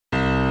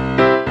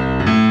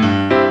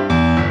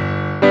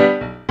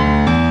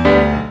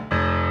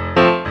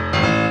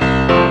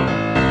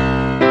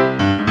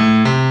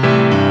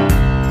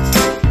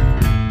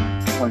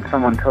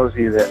someone tells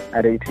you that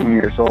at 18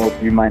 years old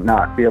you might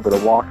not be able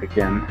to walk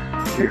again,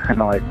 you're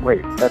kind of like,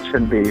 wait, that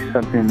shouldn't be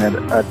something that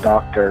a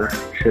doctor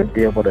should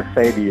be able to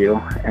say to you.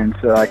 And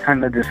so I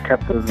kind of just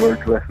kept those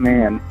words with me,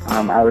 and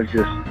I was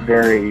just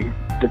very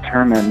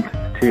determined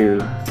to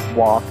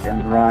walk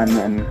and run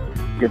and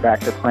get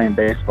back to playing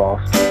baseball.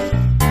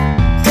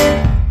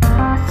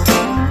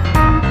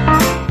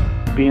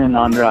 Being a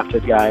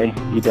non-drafted guy,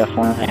 you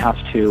definitely have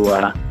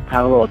to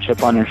have a little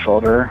chip on your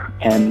shoulder,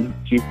 and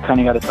you kind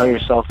of got to tell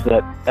yourself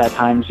that at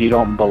times you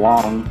don't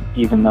belong,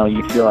 even though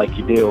you feel like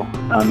you do.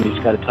 You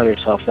just got to tell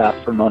yourself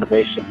that for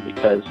motivation,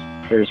 because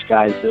there's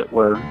guys that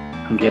were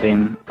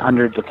getting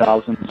hundreds of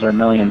thousands or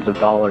millions of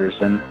dollars,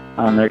 and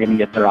they're going to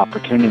get their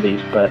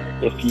opportunities. But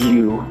if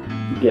you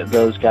get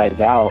those guys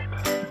out,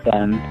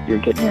 then you're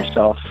getting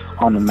yourself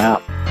on the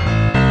map.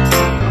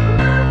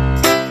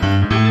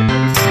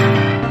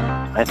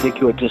 I think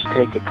it would just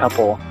take a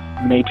couple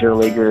major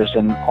leaguers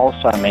and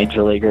all-star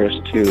major leaguers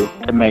to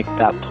make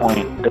that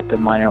point that the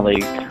minor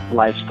league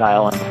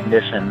lifestyle and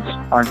conditions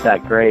aren't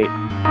that great.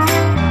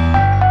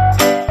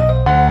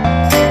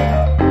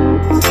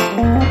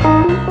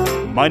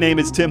 My name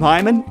is Tim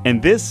Hyman,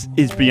 and this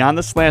is Beyond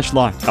the Slash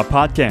Line, a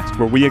podcast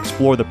where we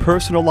explore the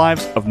personal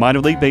lives of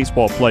minor league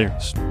baseball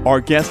players. Our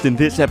guest in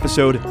this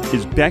episode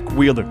is Beck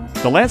Wheeler.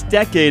 The last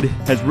decade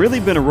has really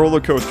been a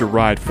roller coaster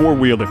ride for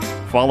Wheeler.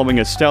 Following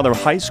a stellar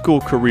high school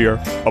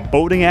career, a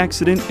boating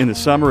accident in the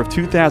summer of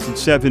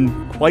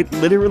 2007 quite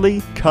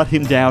literally cut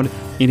him down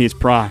in his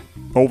prime.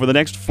 Over the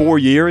next 4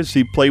 years,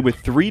 he played with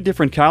 3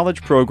 different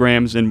college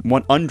programs and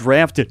went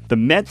undrafted. The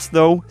Mets,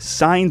 though,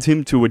 signed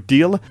him to a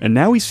deal, and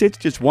now he sits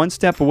just one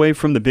step away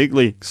from the big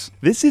leagues.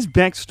 This is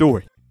Beck's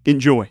story.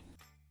 Enjoy.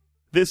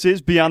 This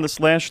is Beyond the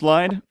Slash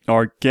Line.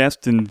 Our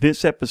guest in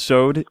this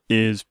episode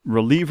is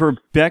reliever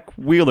Beck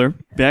Wheeler.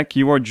 Beck,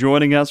 you are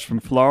joining us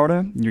from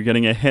Florida. You're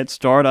getting a head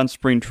start on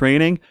spring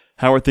training.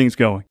 How are things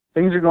going?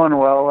 Things are going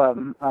well.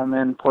 I'm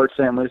in Port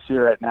St. Lucie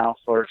right now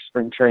for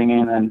spring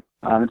training, and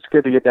it's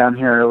good to get down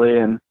here early.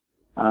 And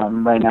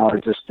right now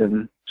we're just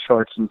in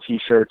shorts and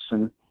T-shirts,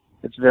 and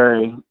it's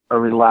very a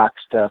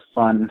relaxed,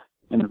 fun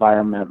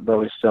environment, but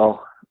we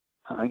still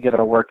get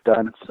our work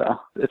done, so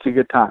it's a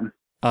good time.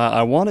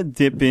 I want to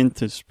dip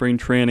into spring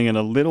training in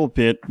a little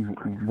bit,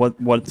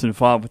 what's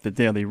involved with the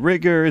daily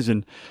rigors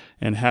and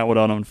how it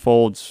all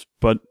unfolds.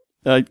 But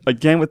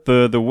again, with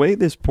the way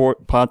this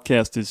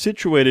podcast is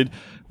situated,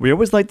 we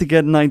always like to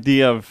get an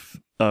idea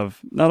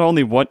of not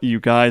only what you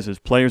guys as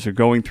players are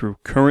going through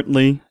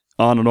currently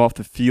on and off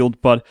the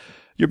field, but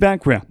your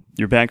background,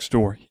 your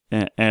backstory.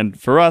 And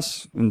for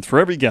us, and for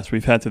every guest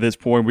we've had to this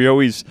point, we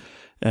always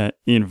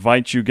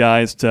invite you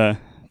guys to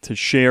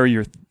share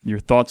your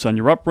thoughts on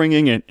your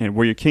upbringing and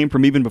where you came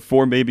from even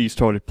before maybe you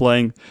started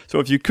playing. So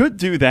if you could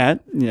do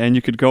that, and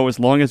you could go as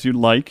long as you'd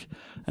like,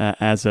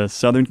 as a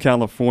Southern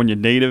California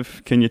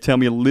native, can you tell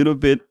me a little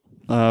bit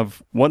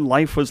of what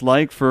life was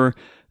like for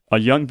a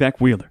young Beck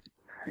Wheeler?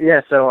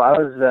 Yeah, so I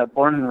was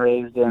born and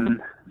raised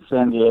in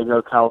San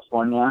Diego,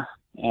 California,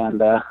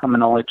 and I'm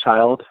an only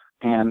child,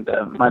 and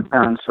my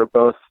parents were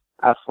both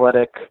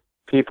athletic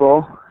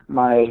people.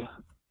 My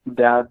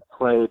dad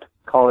played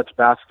college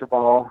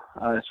basketball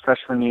his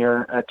freshman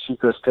year at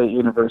Chico State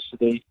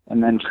University,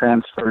 and then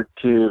transferred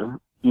to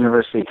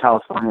University of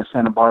California,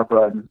 Santa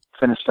Barbara, and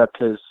finished up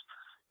his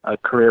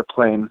career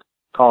playing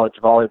college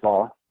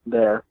volleyball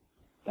there.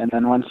 And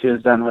then once he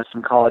was done with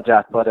some college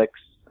athletics,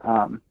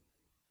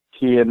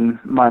 he and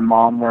my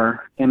mom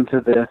were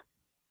into the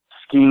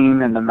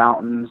skiing in the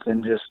mountains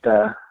and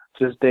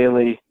just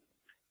daily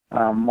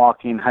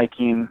walking,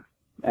 hiking,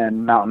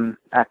 and mountain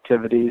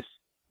activities.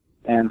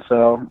 And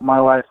so my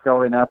life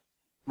growing up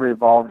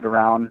revolved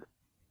around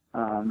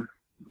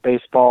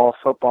baseball,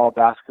 football,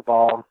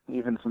 basketball,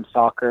 even some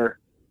soccer.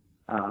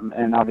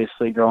 And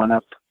obviously growing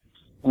up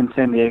in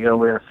San Diego,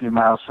 we were a few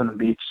miles from the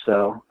beach,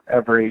 so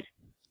every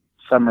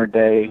summer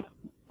day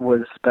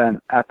was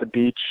spent at the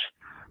beach.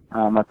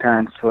 My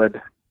parents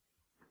would,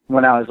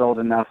 when I was old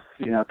enough,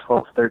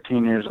 12,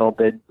 13 years old,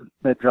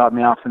 they'd drop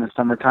me off in the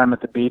summertime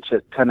at the beach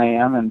at 10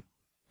 a.m.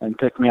 and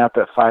pick me up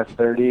at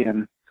 5:30.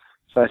 And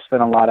so I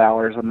spent a lot of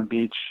hours on the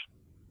beach,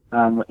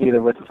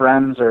 either with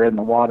friends or in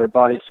the water,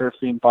 body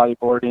surfing,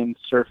 bodyboarding,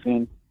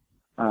 surfing,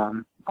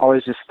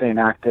 always just staying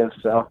active.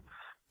 So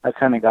I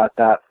kind of got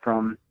that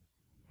from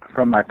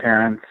my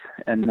parents.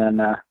 And then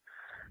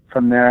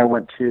from there I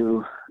went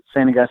to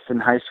St. Augustine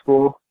High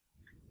School,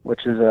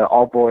 which is an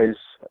all-boys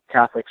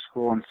Catholic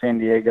school in San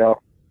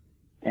Diego,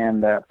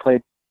 and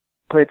played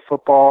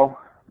football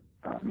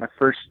my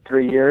first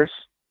 3 years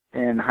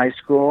in high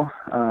school.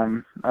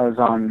 I was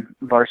on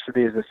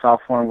varsity as a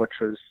sophomore, which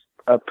was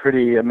a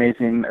pretty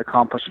amazing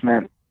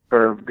accomplishment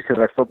because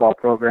our football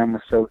program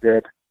was so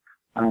good.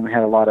 We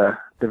had a lot of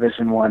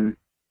Division I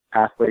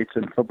athletes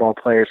and football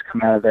players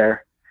come out of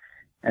there,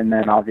 and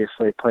then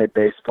obviously played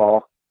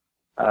baseball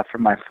for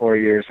my 4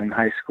 years in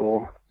high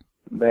school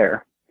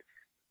there.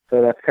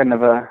 So that's kind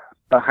of a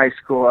high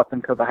school up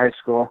until the high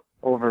school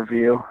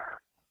overview.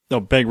 So,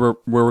 Beck, we're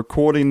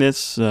recording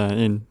this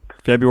in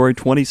February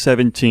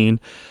 2017.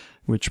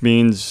 which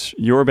means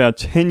you're about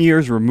 10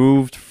 years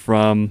removed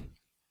from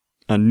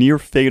a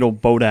near-fatal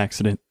boat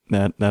accident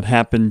that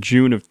happened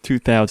June of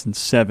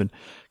 2007.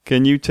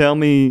 Can you tell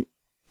me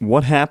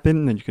what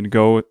happened? And you can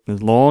go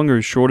as long or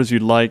as short as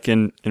you'd like,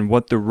 and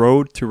what the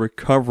road to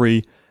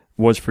recovery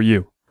was for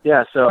you.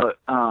 Yeah, so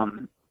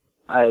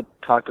I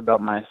talked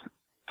about my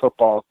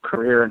football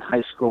career in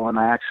high school, and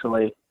I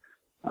actually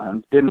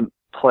didn't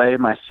play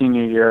my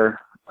senior year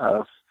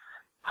of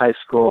high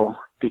school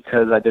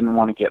because I didn't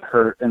want to get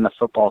hurt in the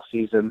football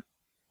season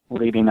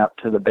leading up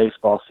to the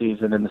baseball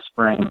season in the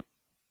spring,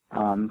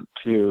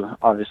 to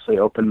obviously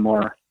open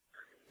more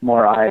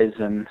eyes.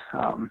 And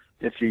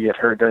if you get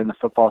hurt during the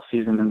football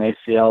season, an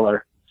ACL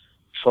or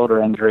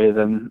shoulder injury,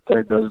 then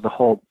there goes the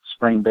whole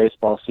spring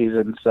baseball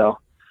season. So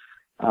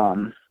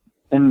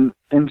in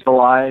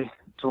July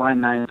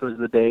 9th was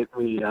the date.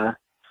 We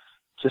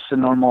just a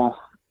normal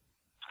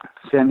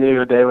San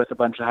Diego day with a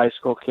bunch of high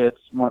school kids.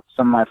 Some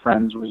of my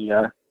friends, we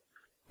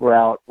were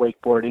out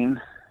wakeboarding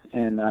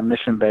in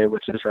Mission Bay,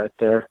 which is right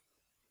there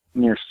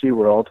near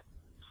SeaWorld.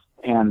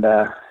 And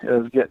it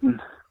was getting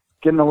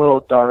a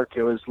little dark.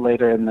 It was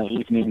later in the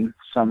evening,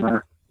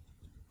 summer,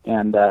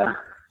 and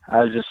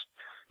I just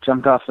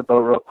jumped off the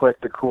boat real quick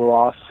to cool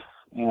off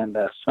and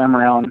swam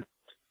around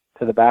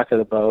to the back of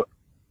the boat,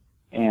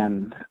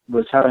 and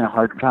was having a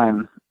hard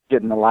time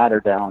getting the ladder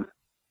down,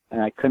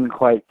 and I couldn't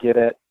quite get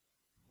it.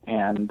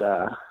 And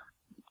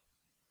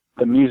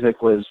the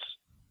music was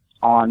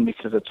on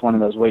because it's one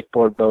of those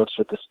wakeboard boats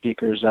with the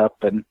speakers up,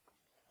 and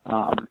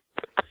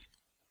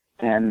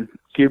a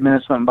few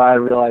minutes went by. I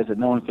realized that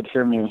no one could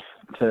hear me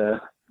to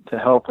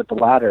help with the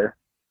ladder,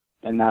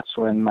 and that's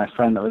when my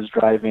friend that was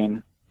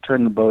driving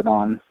turned the boat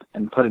on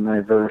and put it in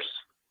reverse,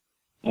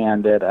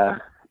 and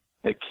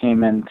it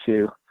came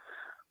into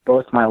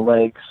both my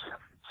legs.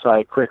 So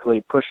I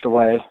quickly pushed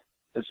away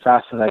as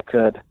fast as I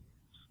could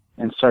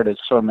and started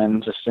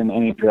swimming just in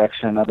any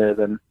direction other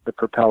than the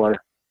propeller.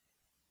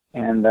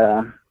 And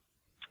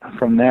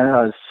from there,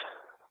 I was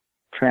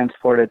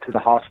transported to the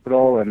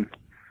hospital and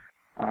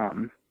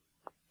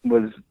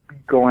was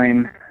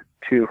going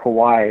to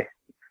Hawaii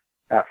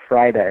that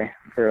Friday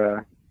for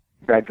a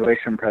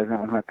graduation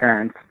present with my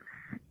parents.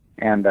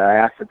 And I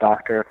asked the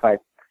doctor if I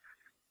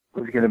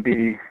was going to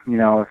be,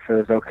 if it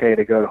was okay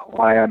to go to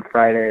Hawaii on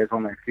Friday. It was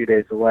only a few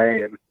days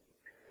away. And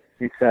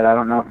he said, I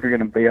don't know if you're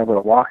going to be able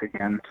to walk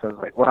again. So I was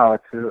like, wow,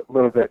 it's a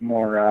little bit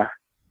more,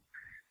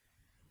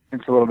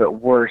 it's a little bit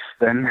worse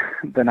than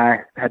I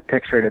had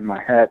pictured in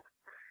my head.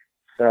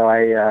 So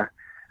I,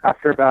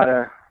 after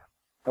about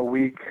a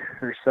week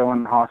or so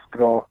in the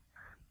hospital,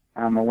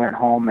 I went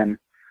home, and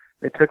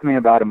it took me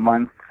about a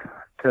month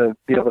to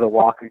be able to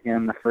walk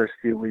again. The first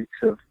few weeks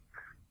of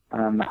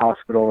the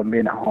hospital and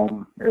being at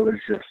home, it was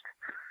just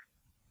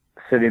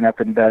sitting up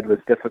in bed was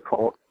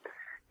difficult.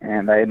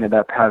 And I ended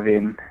up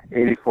having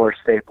 84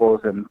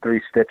 staples and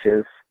 3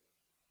 stitches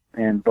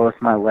in both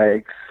my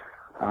legs.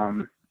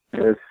 I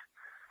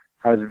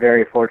was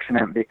very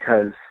fortunate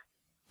because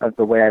of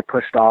the way I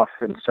pushed off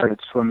and started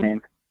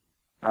swimming.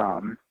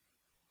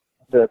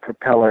 The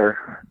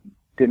propeller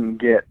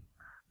didn't get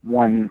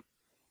one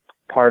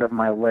part of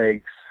my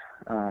legs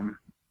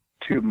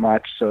too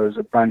much, so it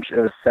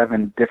was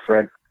 7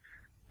 different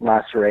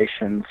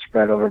lacerations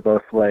spread over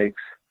both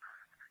legs.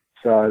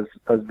 So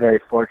I was very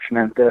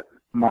fortunate that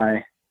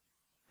my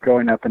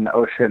growing up in the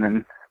ocean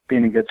and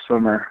being a good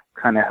swimmer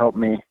kind of helped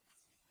me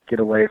get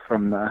away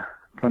from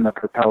the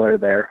propeller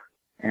there.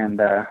 And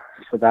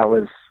so that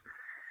was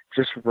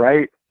just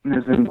right. It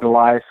was in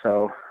July,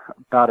 so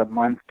about a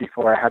month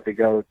before I had to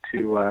go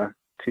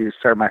to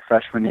start my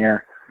freshman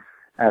year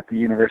at the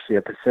University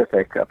of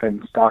Pacific up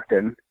in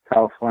Stockton,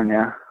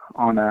 California,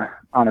 on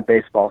a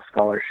baseball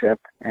scholarship.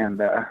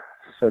 And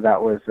so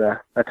that was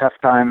a tough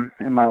time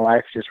in my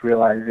life, just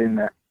realizing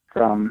that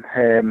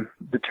hey, I'm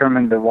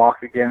determined to walk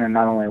again, and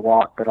not only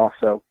walk, but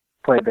also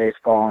play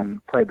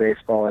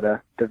baseball at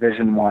a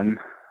Division I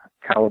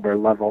caliber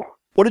level.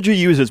 What did you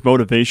use as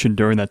motivation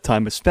during that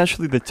time,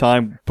 especially the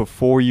time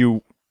before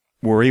you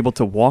were able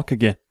to walk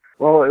again?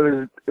 Well, it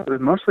was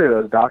mostly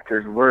those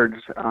doctors' words.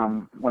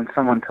 When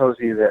someone tells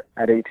you that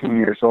at 18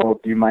 years old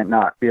you might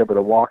not be able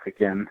to walk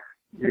again,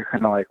 you're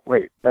kind of like,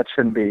 wait, that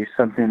shouldn't be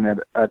something that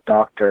a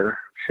doctor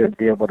should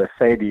be able to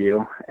say to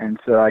you. And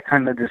so I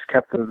kind of just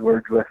kept those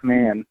words with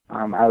me, and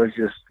I was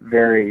just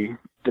very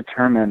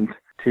determined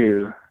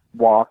to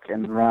walk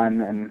and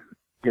run and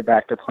get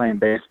back to playing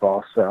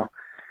baseball. So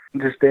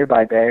just day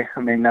by day,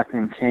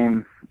 nothing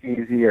came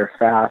easy or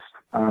fast,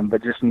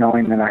 but just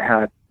knowing that I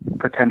had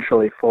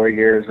potentially 4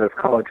 years of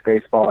college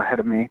baseball ahead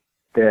of me,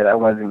 that I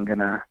wasn't going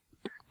to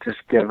just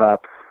give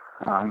up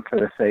for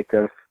the sake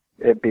of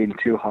it being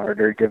too hard,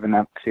 or giving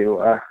up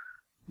to,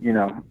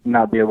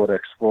 not be able to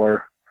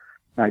explore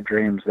my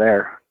dreams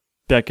there.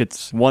 Beck,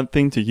 it's one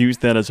thing to use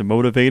that as a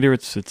motivator.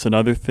 It's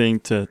another thing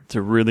to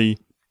really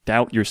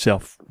doubt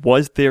yourself.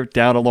 Was there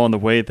doubt along the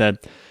way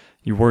that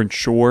you weren't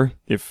sure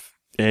if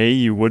A,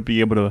 you would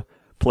be able to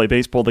play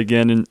baseball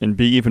again, and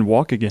B, even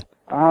walk again?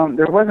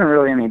 There wasn't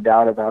really any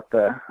doubt about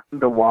the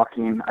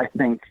walking. I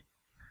think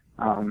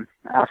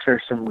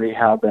After some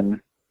rehab and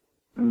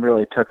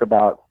really took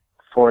about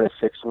 4 to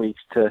 6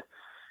 weeks to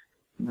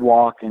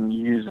walk and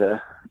use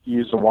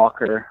a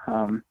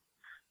walker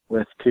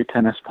with 2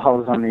 tennis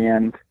balls on the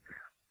end.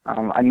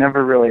 I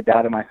never really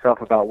doubted myself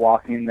about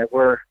walking. There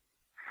were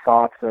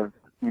thoughts of,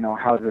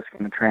 how is this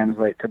going to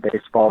translate to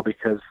baseball,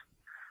 because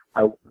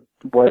I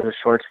was a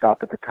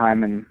shortstop at the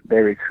time and they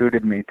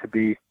recruited me to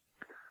be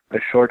a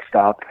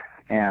shortstop,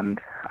 and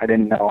I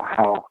didn't know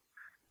how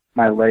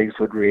my legs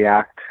would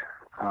react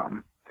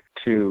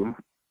to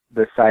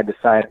the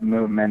side-to-side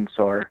movements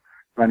or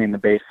running the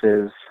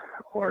bases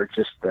or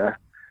just the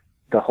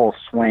whole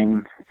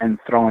swing and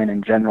throwing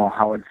in general,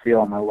 how it would feel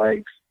on my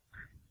legs.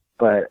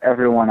 But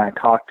everyone I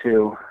talked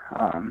to,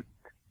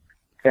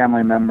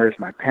 family members,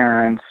 my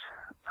parents,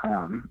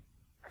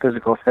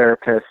 physical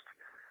therapist,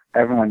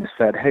 everyone just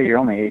said, hey, you're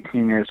only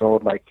 18 years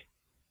old. Like,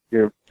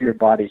 your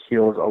body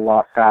heals a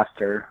lot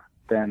faster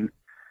than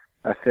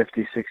a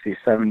 50, 60,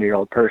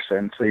 70-year-old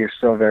person. So you're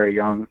still very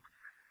young,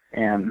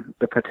 and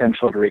the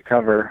potential to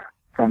recover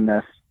from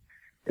this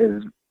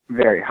is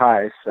very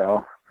high.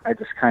 So I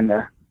just kind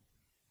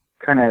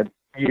of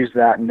used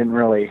that and didn't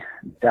really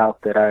doubt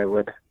that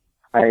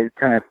I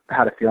kind of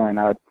had a feeling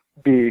I would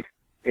be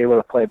able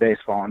to play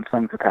baseball in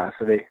some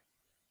capacity.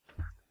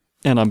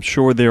 And I'm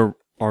sure there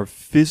are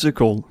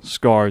physical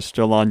scars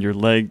still on your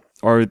leg.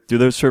 Do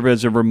those serve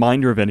as a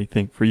reminder of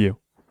anything for you?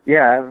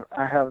 Yeah,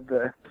 I have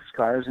the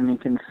scars, and you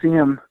can see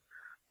them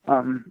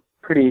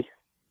pretty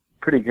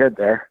good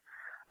there.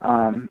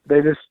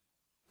 They just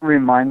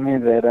remind me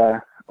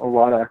that a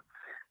lot of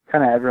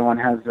kind of everyone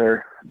has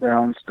their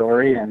own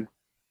story, and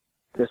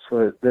this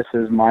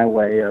is my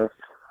way of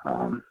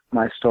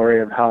my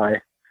story of how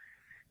I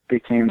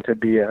became to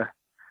be a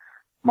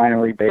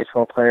minor league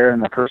baseball player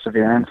and the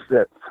perseverance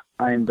that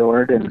I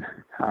endured. And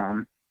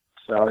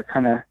so I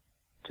kind of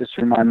just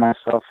remind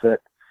myself that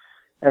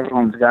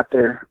everyone's got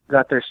their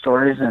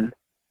stories, and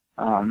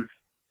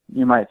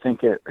you might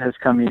think it has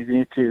come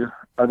easy to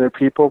other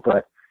people,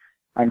 but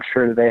I'm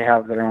sure they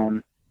have their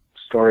own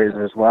stories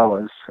as well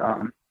as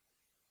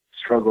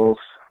struggles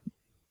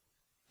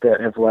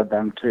that have led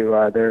them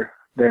to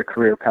their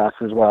career paths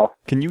as well.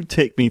 Can you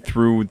take me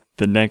through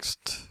the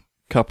next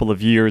couple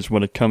of years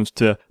when it comes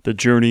to the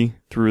journey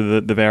through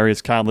the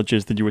various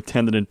colleges that you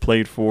attended and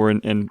played for,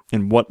 and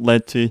what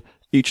led to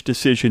each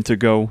decision to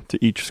go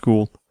to each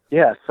school?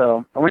 Yeah,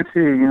 so I went to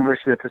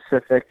University of the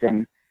Pacific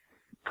and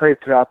played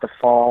throughout the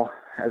fall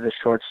as a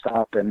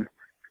shortstop, and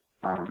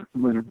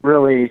was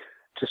really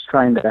just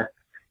trying to,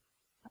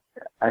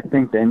 I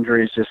think the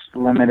injuries just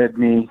limited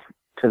me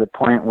to the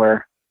point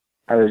where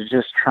I was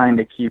just trying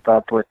to keep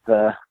up with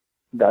the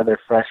other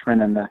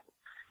freshmen and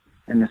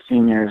the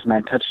seniors. And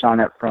I touched on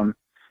it from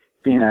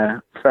being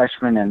a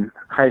freshman in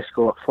high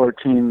school at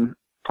 14,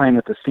 playing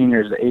with the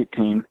seniors at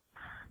 18,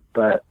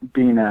 but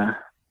being a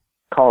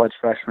college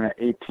freshman at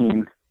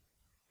 18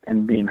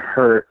 and being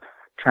hurt,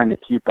 trying to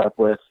keep up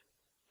with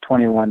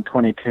 21,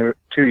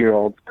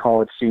 22-year-old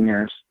college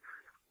seniors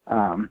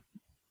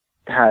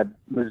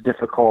was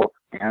difficult.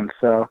 And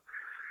so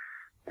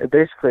it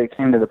basically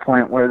came to the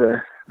point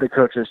where the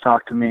coaches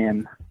talked to me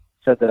and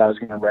said that I was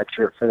going to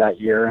redshirt for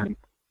that year, and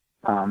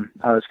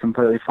I was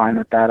completely fine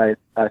with that. I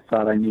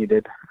thought I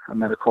needed a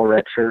medical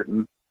redshirt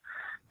and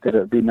that it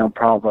would be no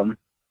problem.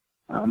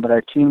 But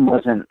our team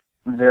wasn't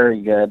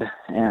very good,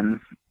 and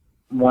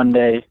one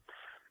day,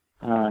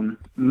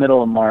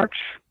 middle of March,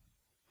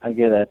 I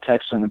get a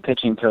text from the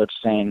pitching coach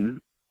saying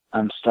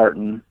I'm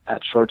starting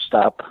at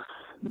shortstop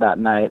that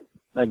night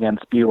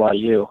against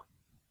BYU.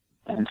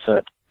 And so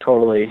it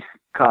totally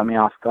caught me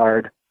off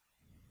guard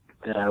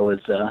that I was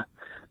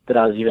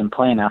even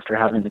playing after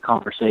having the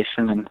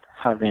conversation and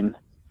having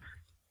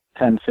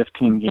 10,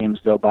 15 games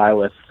go by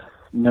with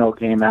no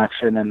game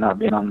action and not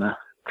being on the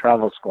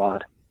travel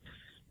squad.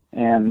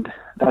 And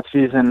that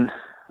season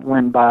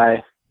went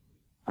by,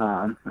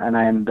 and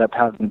I ended up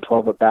having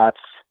 12 at-bats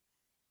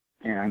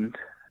and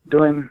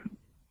doing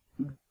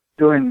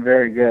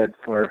very good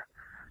for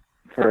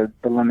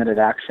the limited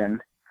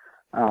action.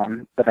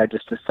 But I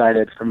just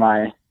decided for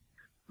my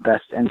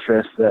best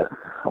interest that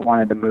I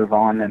wanted to move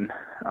on and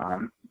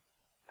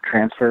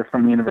transfer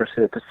from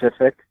University of the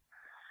Pacific.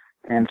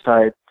 And so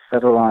I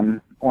settled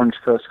on Orange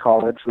Coast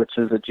College, which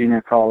is a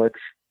junior college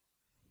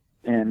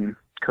in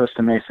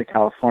Costa Mesa,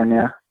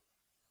 California.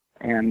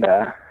 And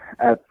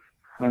I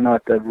don't know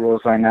what the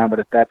rules are now, but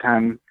at that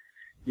time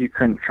you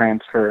couldn't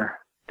transfer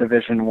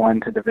Division I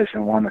to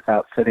Division I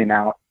without sitting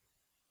out.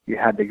 You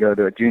had to go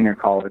to a junior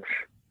college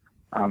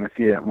if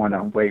you didn't want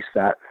to waste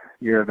that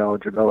year of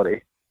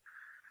eligibility.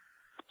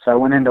 So I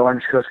went into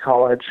Orange Coast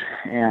College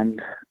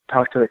and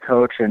talked to the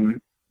coach, and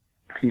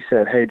he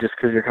said, hey, just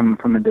because you're coming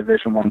from a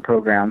Division I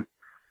program,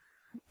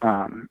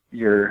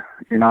 you're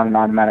not an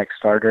automatic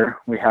starter.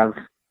 We have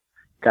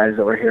guys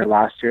that were here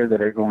last year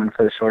that are going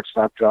for the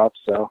shortstop job,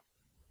 so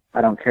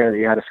I don't care that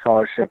you had a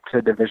scholarship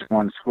to Division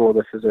I school.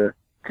 This is a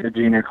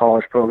junior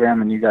college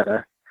program, and you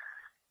gotta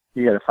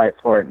fight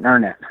for it and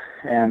earn it.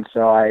 And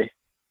so I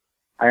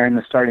earned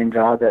the starting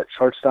job at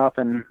shortstop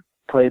and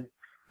played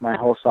my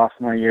whole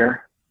sophomore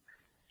year.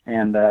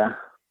 and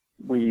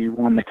we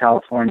won the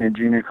California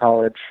Junior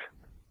College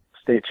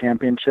State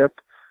Championship,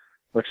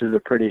 which is a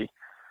pretty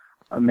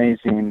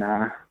amazing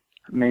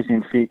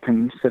feat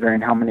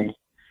considering how many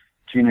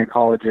junior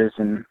colleges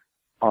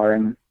are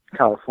in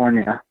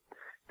California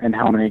and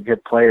how many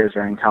good players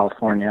are in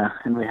California.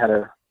 And we had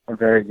a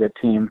very good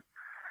team.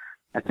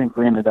 I think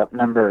we ended up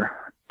number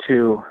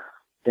 2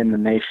 in the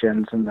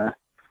nations in the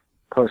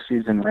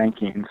postseason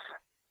rankings.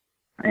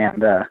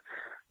 And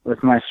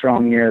with my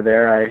strong year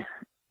there, I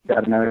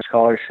got another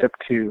scholarship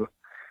to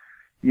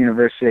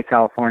University of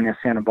California,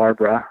 Santa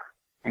Barbara.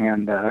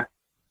 And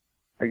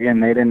again,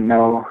 they didn't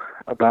know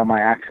about my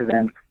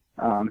accident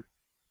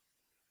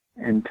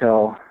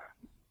until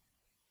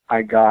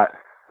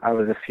I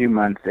was a few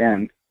months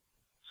in.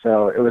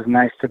 So it was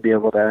nice to be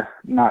able to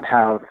not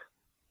have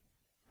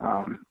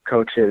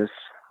coaches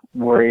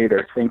worried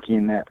or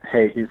thinking that,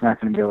 hey, he's not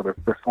going to be able to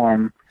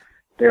perform.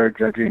 They were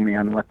judging me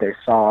on what they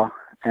saw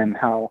and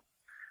how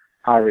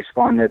I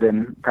responded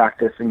in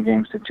practice and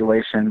game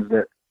situations,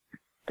 that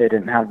they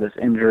didn't have this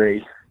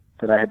injury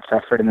that I had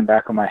suffered in the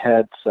back of my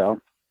head. So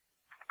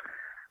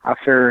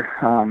after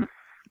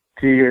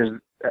 2 years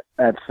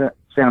at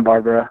Santa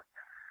Barbara,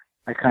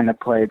 I kind of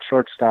played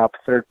shortstop,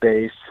 third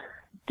base,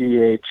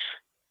 DH,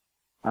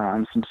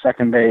 some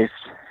second base,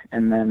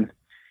 and then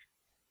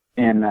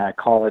in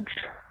college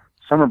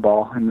summer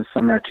ball in the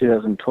summer of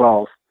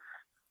 2012,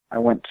 I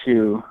went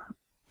to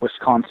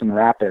Wisconsin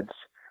Rapids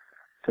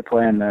to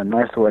play in the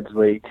Northwoods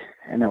League,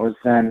 and it was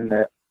then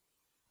that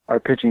our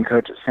pitching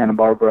coach at Santa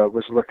Barbara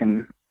was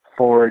looking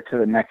forward to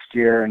the next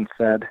year and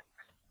said,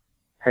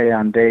 hey,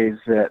 on days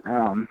that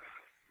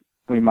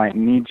we might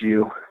need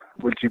you,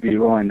 would you be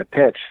willing to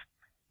pitch?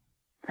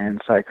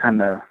 And so I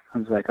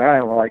was like, all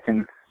right, well, I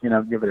can,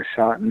 give it a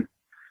shot. And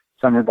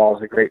summer ball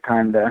is a great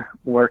time to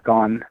work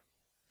on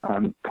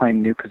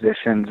playing new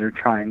positions or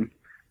trying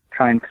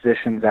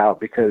positions out,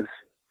 because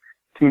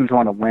teams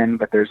want to win,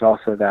 but there's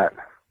also that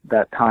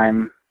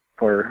time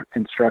for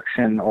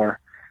instruction or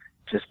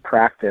just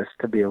practice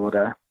to be able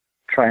to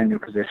try a new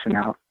position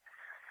out.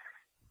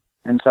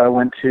 And so I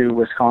went to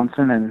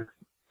Wisconsin and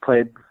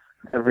played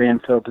every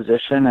infield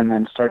position, and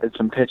then started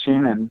some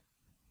pitching, and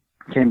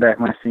came back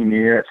my senior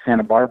year at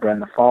Santa Barbara in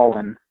the fall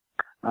and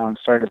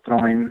started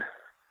throwing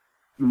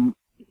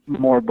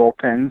more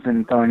bullpens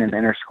and throwing in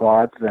inner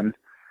squads. And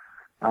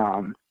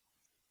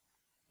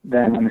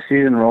then when the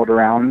season rolled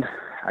around,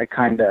 I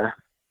kind of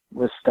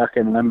was stuck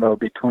in limbo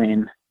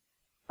between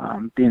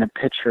being a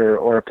pitcher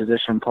or a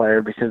position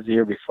player, because the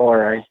year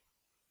before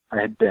I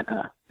had been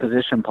a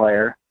position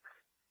player.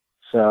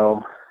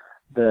 So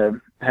the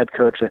head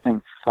coach, I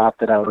think, thought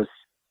that I was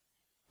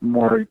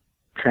more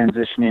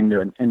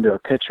transitioning into a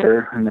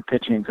pitcher, and the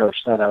pitching coach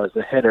thought I was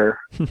a hitter,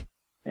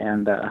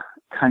 and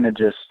kind of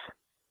just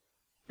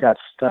got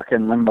stuck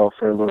in limbo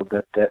for a little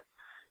bit, that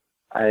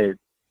I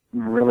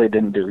really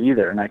didn't do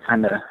either. And I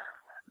kind of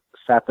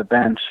sat the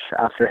bench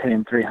after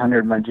hitting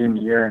 300 my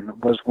junior year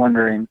and was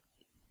wondering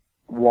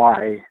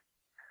why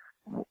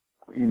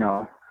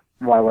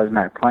wasn't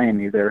I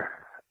playing either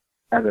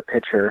as a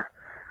pitcher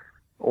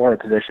or a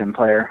position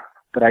player.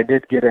 But I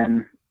did get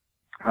in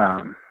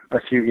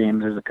a few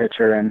games as a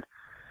pitcher and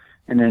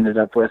ended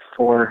up with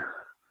 4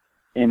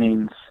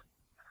 innings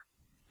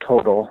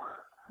total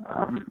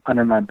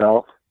under my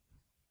belt,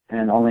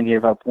 and only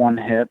gave up 1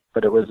 hit,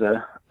 but it was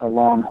a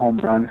long home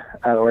run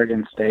at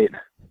Oregon State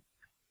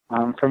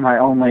for my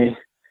only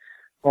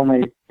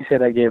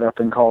hit I gave up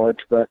in college.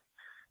 But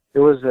it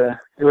was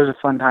a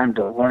fun time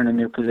to learn a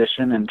new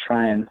position and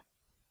try and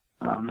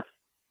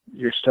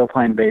you're still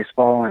playing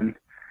baseball, and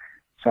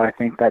so I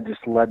think that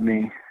just led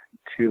me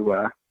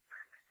to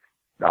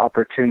the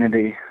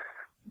opportunity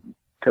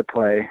to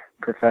play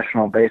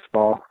professional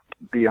baseball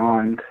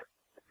beyond.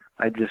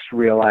 I just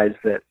realized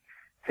that,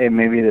 hey,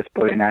 maybe this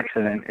boating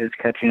accident is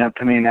catching up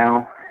to me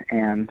now,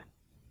 and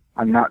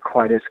I'm not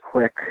quite as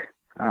quick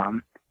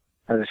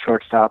as a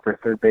shortstop or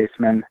third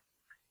baseman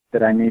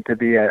that I need to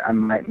be. I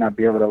might not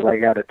be able to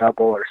leg out a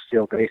double or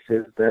steal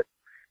bases that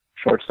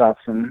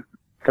shortstops and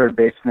third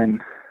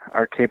basemen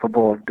are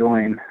capable of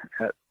doing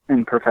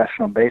in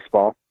professional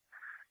baseball.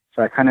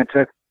 So I kind of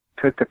took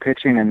the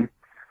pitching, and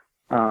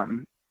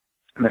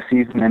the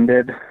season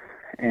ended,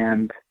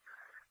 and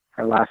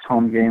our last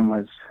home game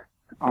was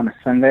on a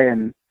Sunday,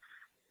 and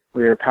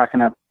we were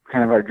packing up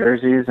kind of our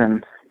jerseys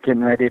and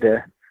getting ready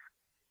to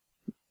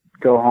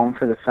go home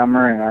for the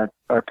summer, and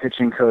our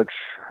pitching coach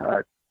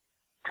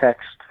texted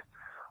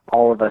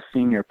all of us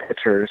senior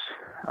pitchers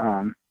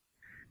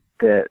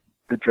that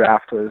the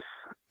draft was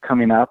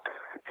coming up,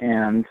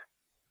 and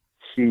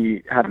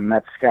he had a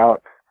Met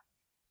scout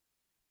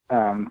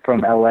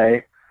from LA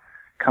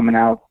coming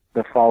out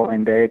the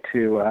following day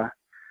to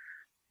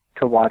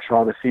watch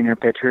all the senior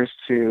pitchers,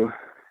 to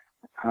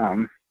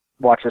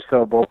watch us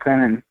throw a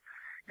bullpen and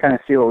kind of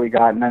see what we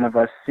got. None of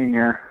us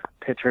senior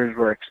pitchers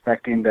were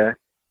expecting to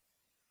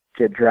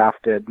get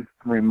drafted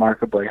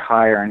remarkably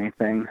high or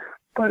anything,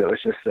 but it was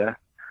just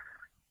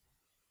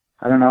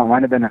I don't know, it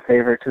might have been a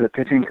favor to the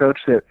pitching coach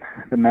that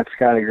the Met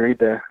scout agreed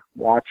to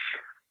watch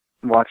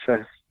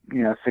us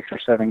 6 or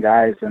 7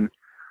 guys, and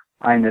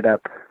I ended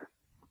up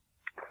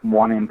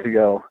wanting to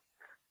go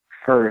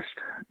first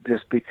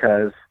just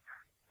because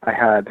I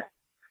had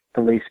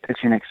the least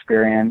pitching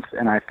experience,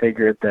 and I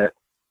figured that,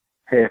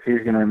 hey, if he's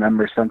going to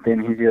remember something,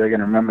 he's either going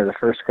to remember the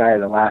first guy or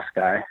the last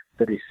guy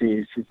that he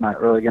sees. He's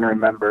not really going to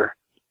remember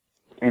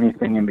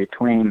anything in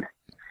between.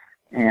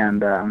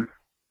 And I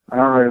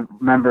don't really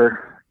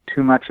remember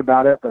too much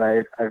about it, but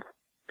I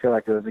feel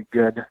like it was a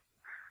good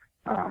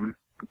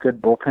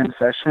bullpen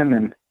session,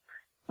 and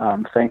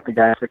thanked the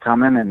guy for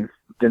coming, and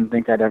didn't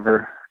think I'd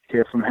ever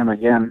hear from him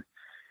again.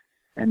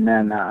 And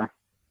then a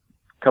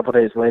couple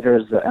days later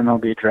is the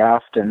MLB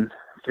draft, and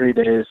 3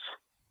 days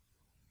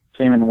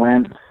came and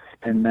went,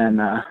 and then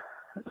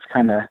it was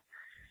kind of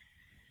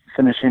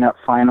finishing up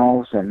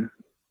finals and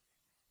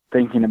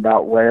thinking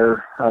about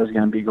where I was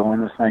going to be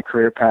going with my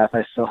career path.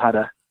 I still had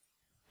a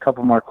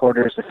couple more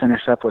quarters to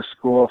finish up with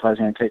school, if I was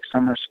going to take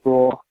summer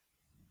school,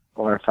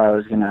 or if I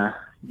was going to,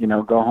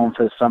 go home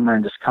for the summer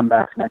and just come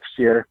back next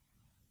year.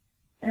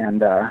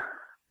 And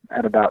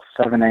at about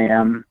 7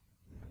 a.m.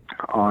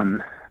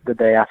 on the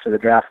day after the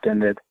draft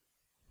ended,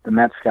 the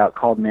Met scout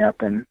called me up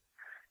and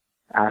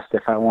asked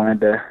if I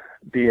wanted to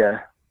be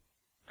a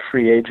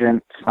free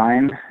agent,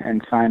 sign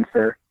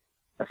for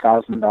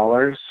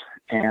 $1,000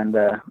 and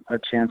a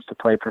chance to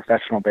play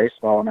professional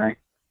baseball. And I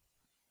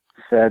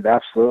said,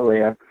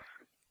 absolutely, I'm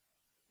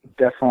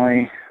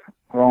definitely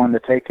willing to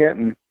take it.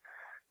 And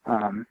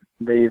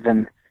they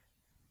even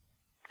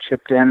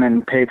chipped in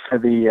and paid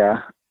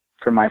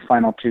for my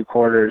final 2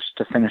 quarters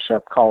to finish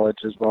up college,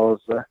 as well as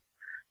the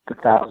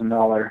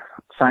 $1,000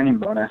 signing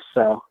bonus.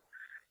 So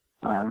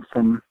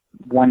from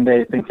one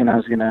day thinking I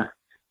was going to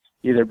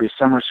either be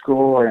summer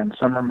school or in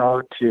summer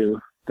mode to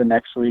the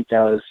next week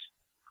I was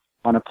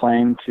on a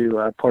plane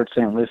to Port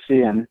St.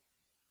 Lucie and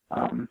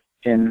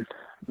in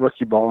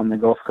rookie ball in the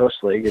Gulf Coast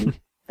League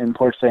in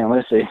Port St.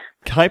 Lucie.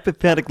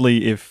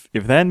 Hypothetically, if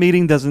that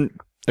meeting doesn't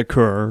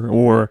occur,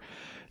 or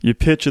you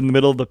pitch in the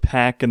middle of the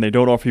pack and they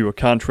don't offer you a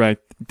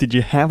contract, did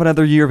you have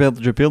another year of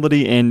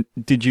eligibility, and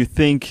did you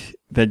think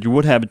that you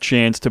would have a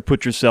chance to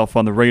put yourself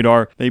on the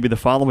radar maybe the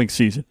following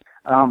season?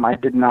 I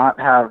did not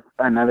have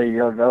another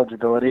year of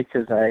eligibility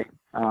because the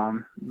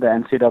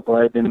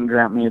NCAA didn't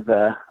grant me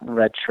the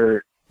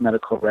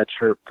medical red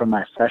shirt from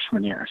my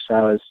freshman year. So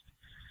I was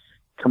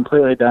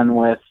completely done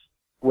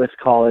with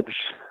college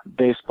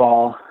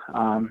baseball.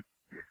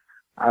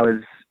 I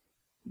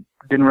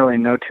didn't really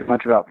know too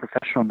much about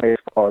professional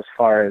baseball as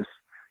far as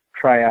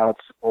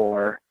tryouts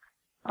or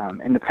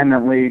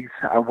independent leagues.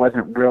 I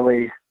wasn't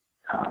really,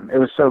 it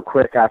was so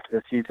quick after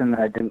the season that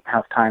I didn't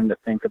have time to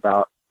think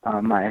about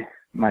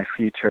my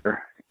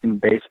future in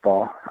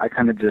baseball. I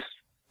kind of just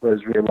was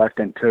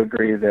reluctant to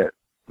agree that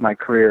my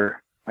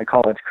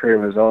college career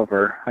was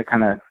over. I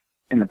kind of,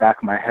 in the back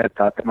of my head,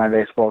 thought that my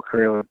baseball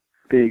career would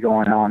be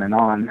going on and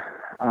on.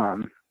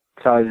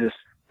 So I was just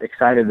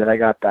excited that I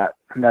got that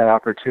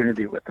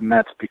opportunity with the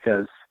Mets,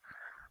 because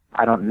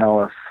I don't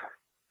know if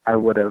I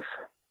would have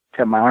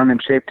kept my arm in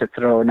shape to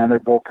throw another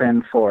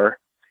bullpen for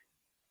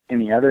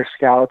any other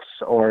scouts,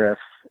 or if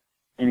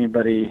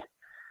anybody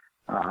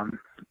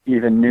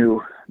even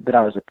knew that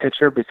I was a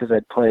pitcher, because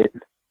I'd played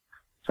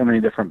so many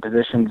different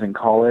positions in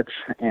college.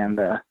 And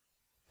the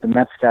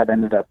Mets scout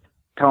ended up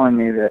telling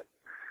me that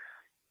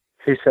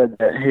he said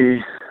that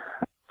he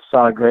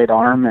saw a great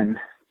arm and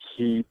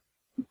he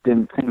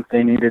didn't think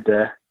they needed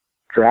to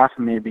draft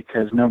me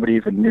because nobody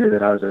even knew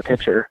that I was a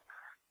pitcher,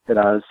 that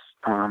I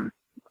was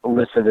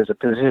listed as a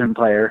position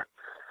player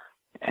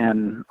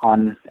and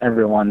on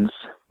everyone's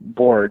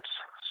boards.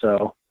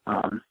 So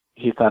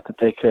he thought that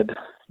they could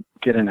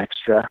get an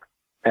extra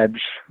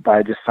edge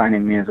by just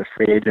signing me as a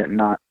free agent,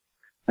 not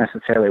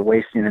necessarily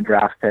wasting a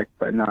draft pick,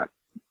 but not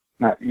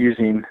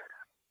using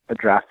a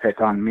draft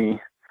pick on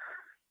me.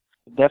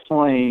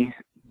 Definitely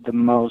the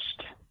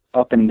most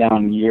up and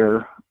down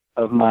year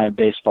of my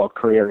baseball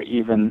career,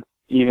 even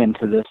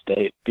to this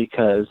date,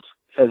 because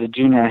as a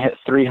junior I hit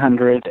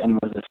 300 and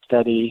was a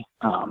steady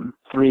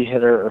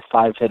 3-hitter or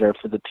 5-hitter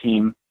for the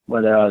team,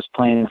 whether I was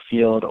playing in the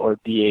field or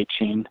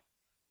DHing.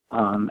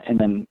 And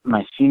then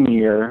my senior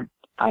year,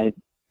 I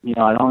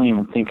don't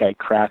even think I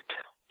cracked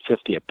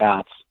 50 at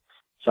bats.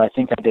 So I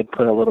think I did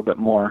put a little bit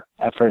more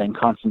effort and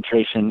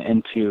concentration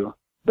into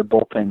the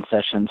bullpen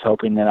sessions,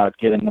 hoping that I would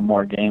get into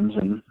more games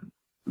and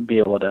be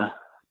able to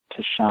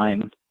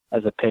shine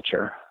as a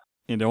pitcher.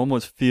 It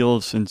almost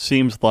feels and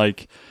seems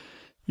like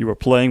you were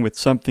playing with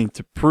something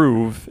to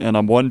prove, and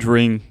I'm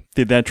wondering,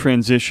 did that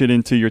transition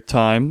into your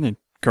time, and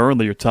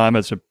currently your time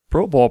as a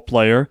pro ball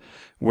player,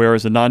 where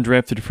as a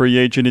non-drafted free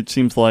agent, it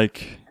seems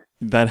like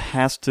that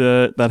has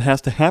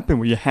to happen,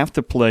 where you have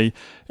to play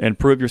and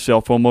prove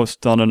yourself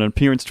almost on an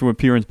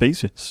appearance-to-appearance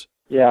basis?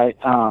 Yeah,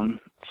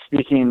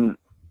 speaking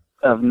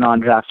of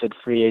non-drafted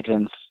free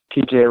agents,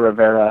 TJ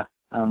Rivera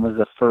was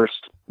the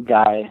first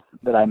guy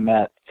that I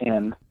met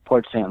in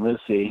Port St.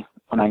 Lucie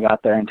when I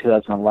got there in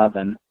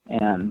 2011.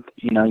 And,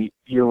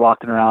 you're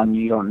walking around,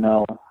 you don't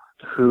know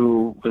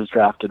who was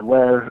drafted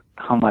where,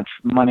 how much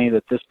money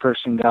that this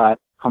person got,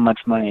 how much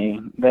money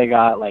they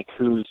got, like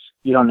you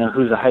don't know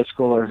who's a high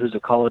schooler, who's a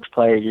college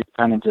player. You're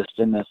kind of just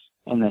in this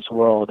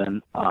world.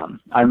 And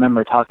I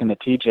remember talking to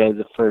TJ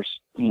the first,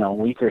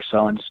 week or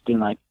so and just being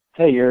like,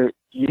 hey, you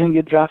didn't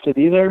get drafted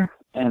either?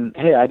 And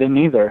hey, I didn't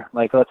either.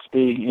 Like, let's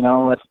be,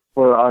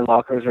 where our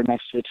lockers are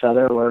next to each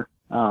other, where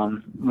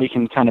we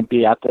can kind of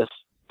be at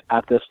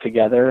this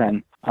together.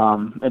 And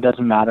it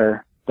doesn't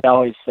matter. They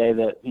always say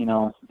that,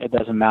 it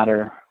doesn't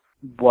matter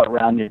what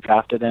round you're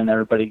drafted in.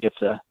 Everybody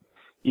gets a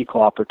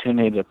equal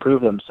opportunity to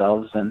prove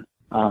themselves. And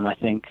I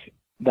think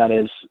that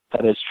is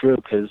true,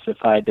 because if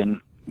I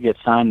didn't get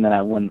signed, then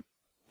I wouldn't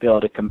be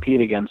able to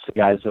compete against the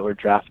guys that were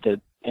drafted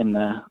in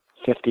the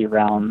 50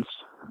 rounds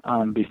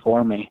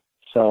before me.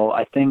 So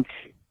I think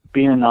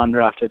being a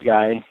non-drafted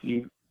guy,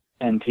 you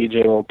and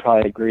TJ will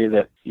probably agree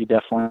that you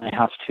definitely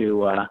have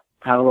to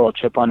have a little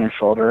chip on your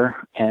shoulder,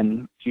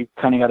 and you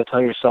kind of got to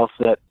tell yourself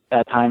that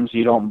at times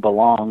you don't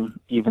belong,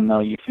 even though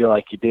you feel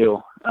like you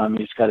do. You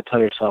just got to tell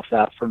yourself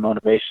that for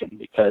motivation,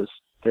 because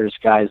there's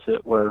guys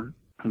that were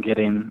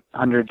getting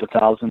hundreds of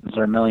thousands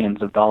or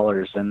millions of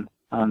dollars, and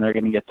they're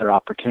going to get their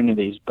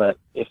opportunities. But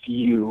if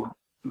you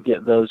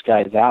get those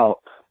guys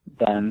out,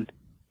 then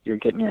you're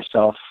getting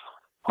yourself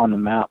on the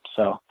map.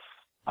 So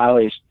I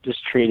always just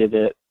treated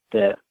it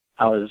that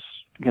I was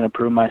going to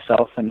prove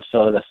myself, and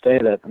so to this day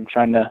that I'm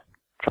trying to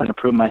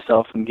prove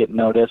myself and get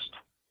noticed,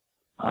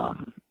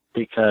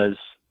 because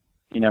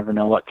you never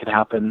know what could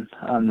happen.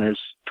 There's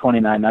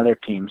 29 other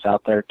teams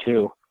out there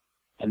too,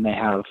 and they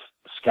have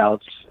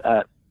scouts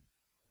at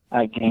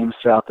games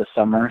throughout the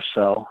summer.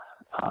 So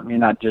you're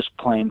not just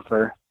playing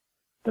for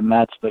the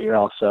Mets, but you're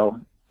also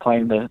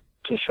playing to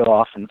show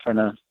off in front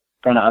of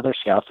other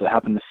scouts that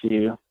happen to see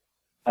you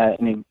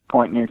at any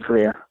point in your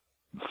career.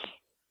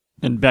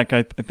 And Beck,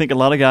 I think a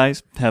lot of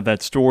guys have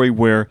that story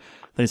where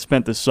they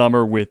spent the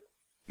summer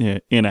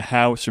in a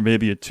house or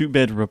maybe a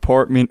 2-bedroom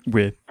apartment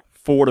with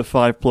 4 to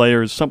 5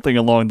 players, something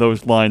along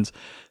those lines.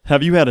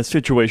 Have you had a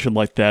situation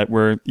like that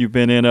where you've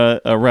been in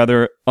a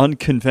rather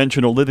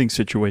unconventional living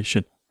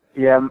situation?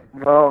 Yeah,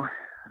 well,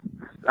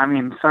 I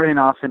mean, starting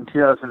off in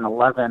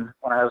 2011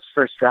 when I was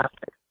first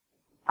drafted,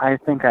 I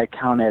think I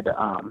counted,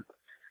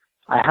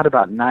 I had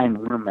about 9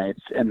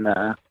 roommates in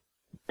the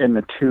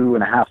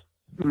 2.5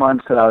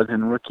 months that I was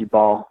in rookie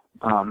ball.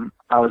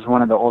 I was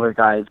one of the older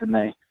guys,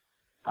 and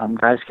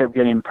guys kept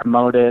getting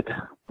promoted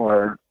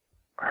or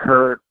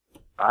hurt.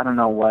 I don't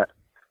know what.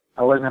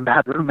 I wasn't a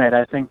bad roommate.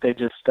 I think they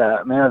just,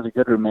 I was a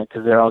good roommate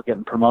because they're all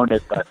getting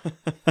promoted, but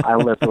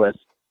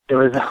it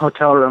was a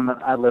hotel room.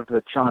 I lived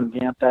with Sean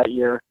Gant that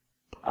year.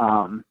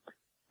 I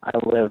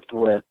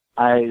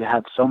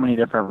had so many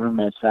different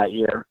roommates that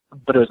year,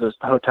 but it was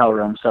a hotel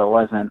room, so it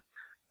wasn't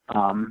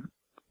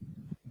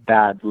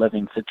bad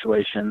living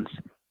situations,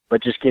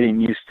 but just getting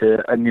used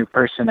to a new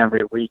person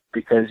every week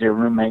because your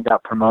roommate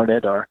got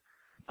promoted or,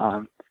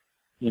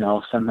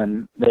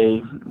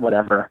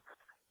 whatever.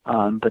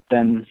 But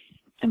then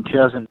in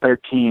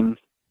 2013,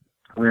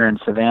 we were in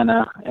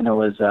Savannah, and it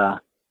was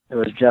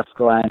Jeff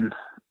Glenn,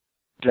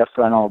 Jeff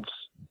Reynolds,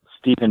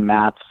 Stephen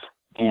Matz,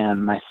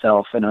 and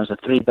myself, and it was a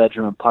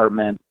 3-bedroom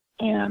apartment,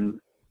 and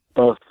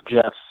both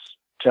Jeff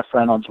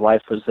Reynolds'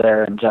 wife was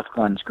there, and Jeff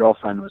Glenn's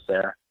girlfriend was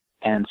there.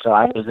 And so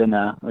I was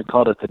we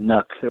called it the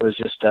Nook. It was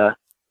just a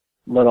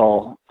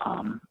little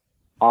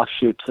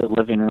offshoot to the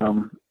living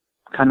room,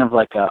 kind of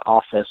like an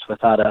office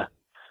without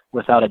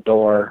a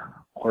door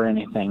or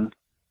anything.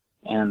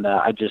 And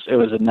it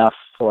was enough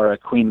for a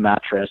queen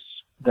mattress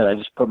that I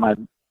just put my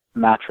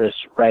mattress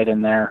right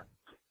in there.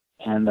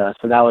 And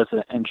so that was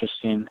an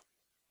interesting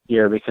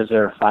year because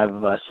there were 5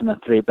 of us in a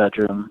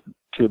 3-bedroom,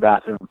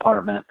 2-bathroom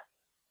apartment.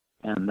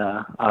 And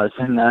I was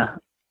in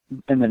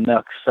the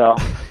Nook. So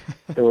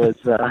it was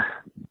fun.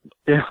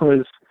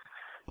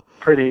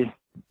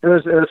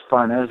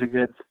 It was a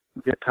good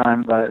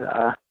time,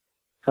 but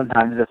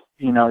sometimes if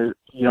you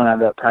don't have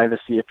that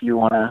privacy, if you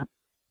want to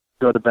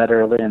go to bed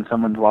early and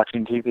someone's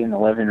watching TV in the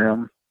living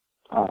room,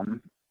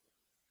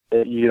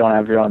 you don't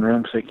have your own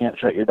room, so you can't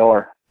shut your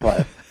door.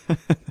 But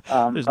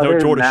there's no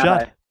door to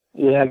shut.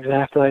 Yeah,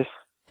 exactly.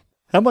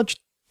 How much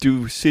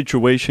do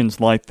situations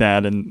like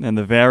that and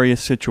the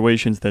various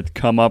situations that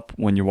come up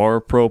when you are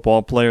a pro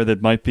ball player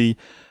that might be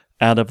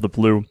out of the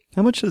blue,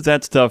 how much does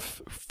that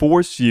stuff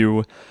force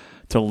you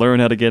to learn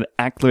how to get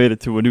acclimated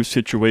to a new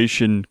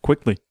situation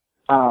quickly?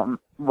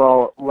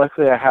 Well,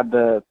 luckily I had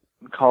the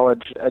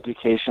college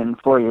education,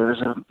 4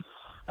 years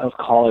of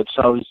college,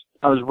 so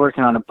I was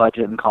working on a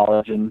budget in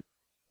college and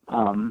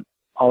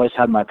always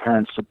had my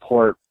parents'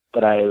 support,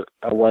 but I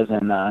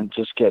wasn't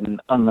just getting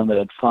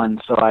unlimited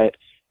funds. So I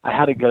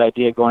had a good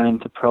idea going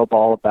into pro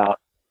ball about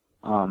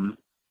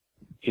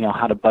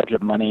how to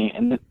budget money,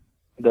 and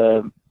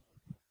the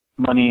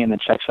money and the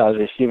checks I was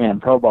receiving in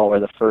pro ball were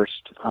the first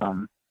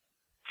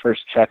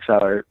checks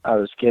I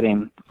was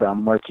getting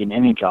from working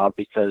any job,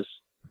 because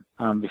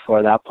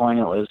before that point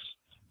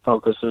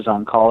focus was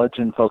on college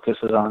and focus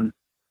was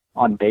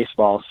on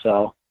baseball.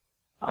 So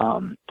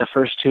the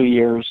first 2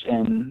 years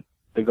in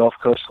the Gulf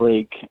Coast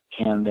League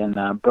and in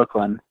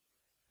Brooklyn,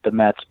 the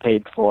Mets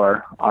paid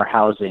for our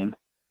housing,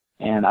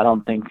 and I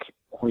don't think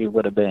we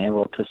would have been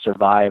able to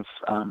survive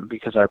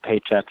because our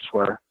paychecks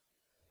were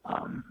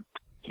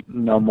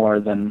no more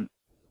than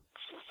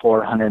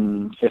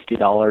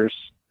 $450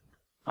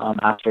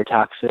 after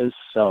taxes.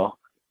 So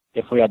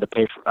if we had to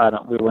pay for,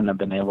 we wouldn't have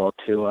been able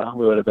to.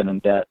 We would have been in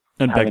debt.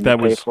 And Beck, that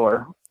was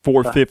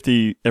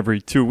 $450 every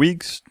 2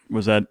 weeks.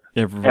 Was that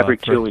every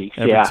 2 weeks?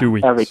 Every 2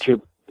 weeks.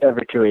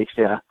 Every 2 weeks.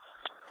 Yeah.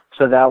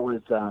 So that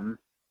was, and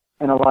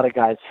a lot of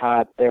guys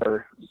they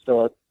were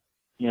still,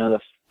 the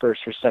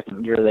first or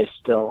second year.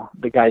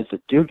 The guys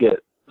that do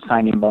get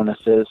signing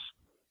bonuses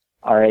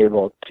are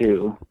able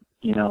to,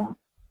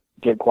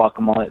 get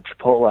guacamole at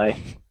Chipotle.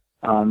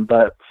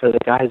 But for the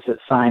guys that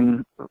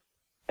sign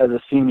as a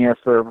senior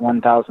for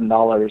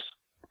 $1,000,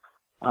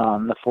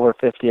 the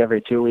 $450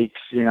 every 2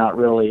 weeks, you're not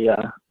really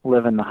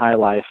living the high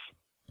life.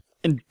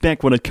 And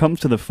Beck, when it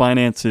comes to the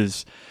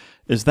finances,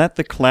 is that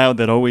the cloud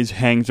that always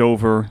hangs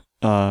over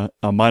a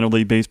minor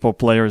league baseball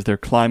player as they're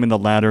climbing the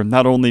ladder,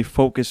 not only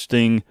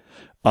focusing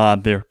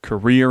on their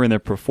career and their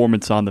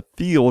performance on the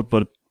field,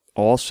 but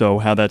also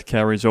how that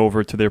carries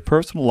over to their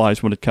personal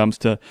lives when it comes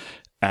to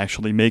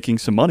actually making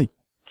some money?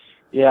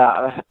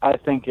 Yeah, I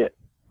think it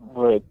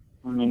would.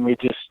 I mean, we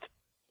just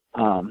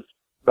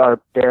are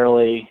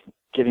barely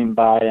getting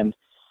by, and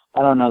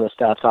I don't know the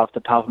stats off the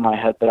top of my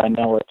head, but I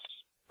know it's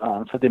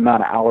for the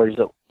amount of hours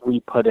that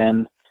we put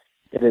in,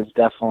 it is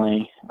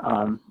definitely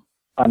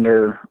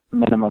under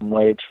minimum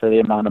wage for the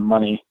amount of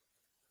money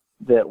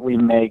that we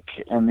make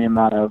and the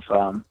amount of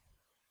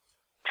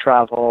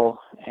travel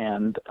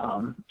and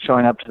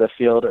showing up to the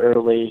field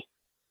early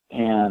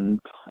and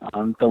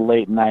the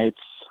late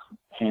nights,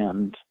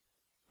 and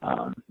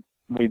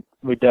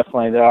we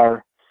definitely, there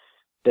are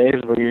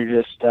days where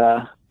you're just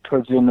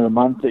towards the end of the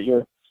month that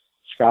you're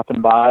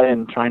scrapping by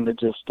and trying to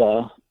just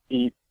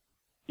eat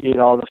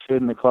all the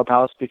food in the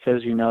clubhouse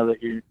because you know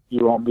that you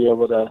won't be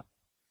able to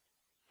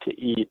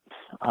eat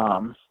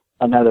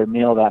another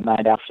meal that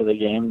night after the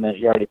game, that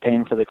you're already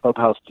paying for the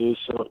clubhouse dues,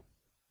 so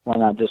why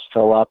not just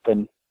fill up?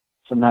 And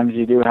sometimes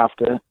you do have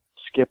to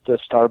skip the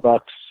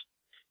Starbucks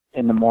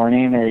in the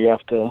morning, or you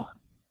have to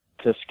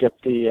skip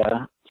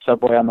the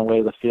Subway on the way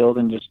to the field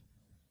and just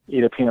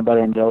eat a peanut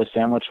butter and jelly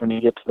sandwich when you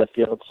get to the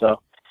field.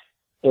 So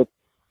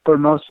for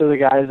most of the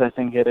guys, I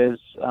think it is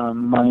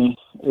money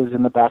is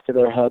in the back of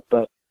their head,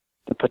 but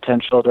the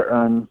potential to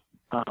earn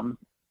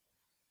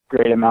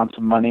great amounts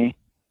of money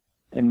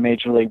in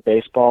Major League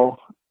Baseball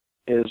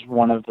is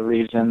one of the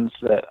reasons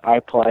that I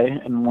play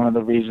and one of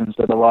the reasons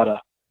that a lot of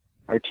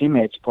our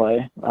teammates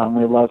play.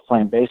 We love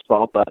playing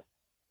baseball, but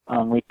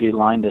we'd be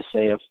lying to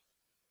say if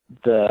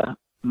the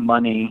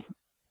money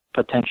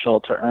potential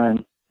to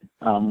earn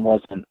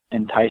wasn't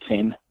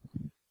enticing.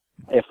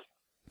 If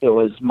it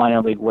was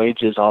minor league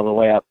wages all the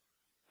way up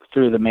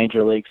through the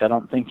major leagues, I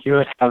don't think you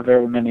would have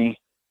very many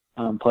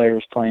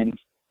players playing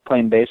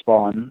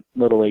baseball and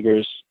little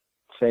leaguers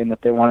saying that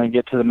they want to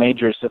get to the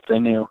majors if they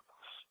knew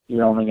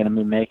you're only going to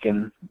be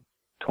making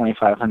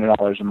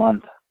 $2,500 a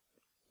month.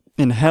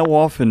 And how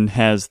often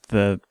has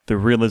the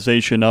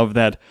realization of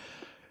that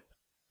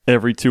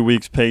every 2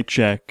 weeks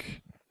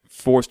paycheck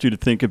forced you to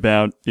think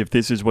about if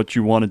this is what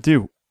you want to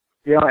do?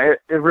 It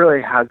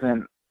really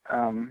hasn't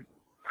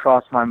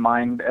crossed my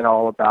mind at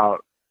all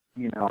about,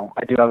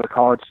 I do have a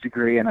college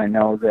degree, and I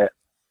know that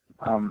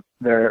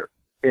there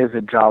is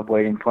a job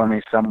waiting for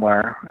me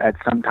somewhere at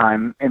some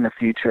time in the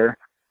future.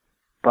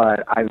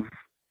 But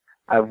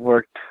I've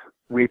worked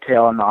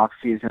retail in the off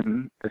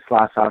season. This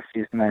last off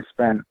season, I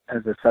spent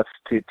as a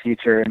substitute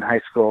teacher in high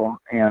school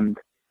and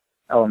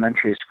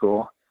elementary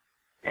school,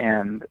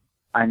 and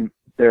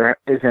there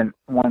isn't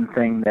one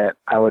thing that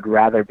I would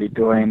rather be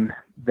doing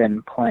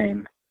than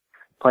playing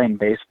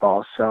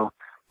baseball. So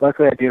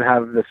luckily, I do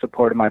have the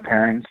support of my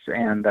parents,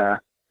 and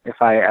if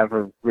I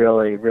ever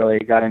really, really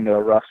got into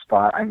a rough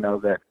spot, I know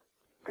that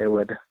they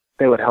would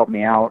help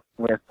me out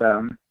with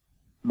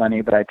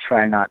money, but I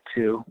try not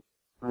to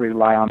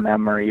rely on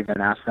them or even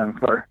ask them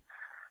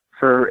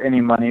for any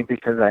money,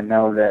 because I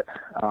know that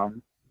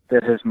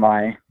this is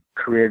my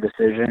career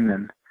decision,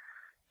 and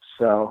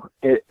so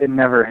it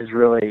never has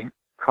really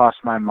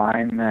crossed my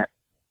mind that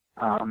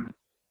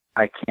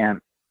I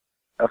can't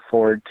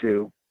afford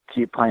to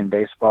keep playing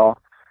baseball.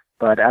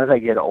 But as I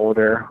get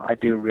older, I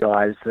do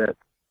realize that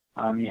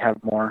you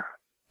have more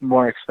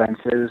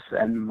expenses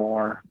and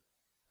more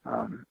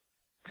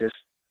just,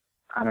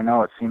 I don't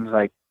know, it seems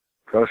like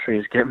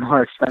groceries get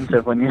more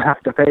expensive when you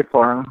have to pay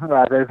for them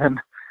rather than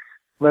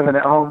living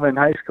at home in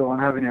high school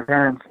and having your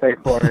parents pay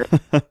for it.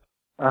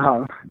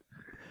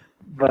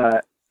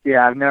 But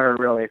yeah, I've never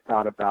really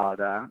thought about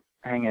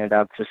hanging it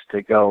up just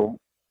to go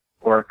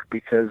work,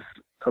 because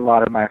a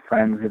lot of my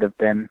friends that have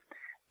been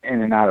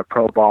in and out of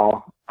pro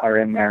ball are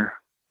in their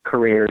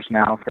careers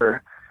now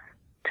for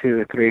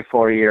 2, 3,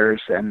 4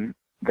 years, and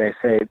they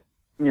say,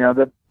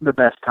 the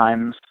best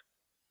times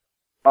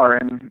are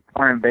in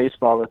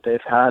baseball that they've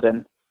had,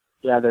 and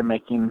yeah, they're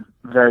making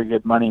very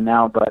good money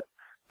now, but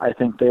I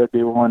think they would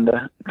be willing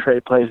to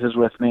trade places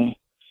with me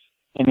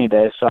any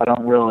day. So I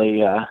don't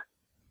really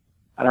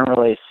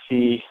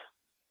see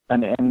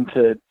an end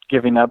to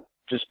giving up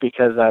just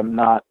because I'm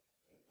not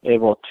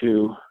able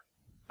to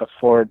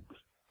afford,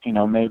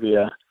 maybe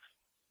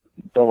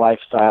the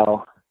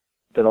lifestyle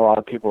that a lot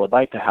of people would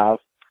like to have.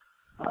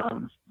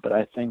 But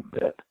I think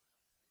that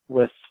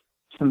with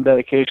some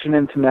dedication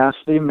and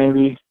tenacity,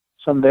 maybe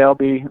someday I'll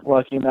be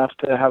lucky enough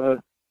to have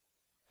a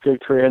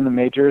good career in the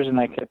majors,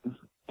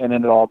 and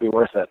it'll all be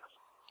worth it.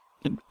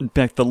 In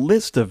fact, the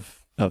list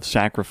of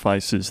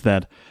sacrifices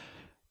that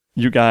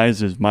you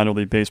guys as minor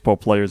league baseball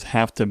players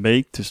have to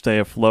make to stay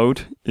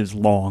afloat is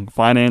long,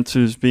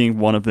 finances being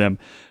one of them.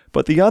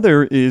 But the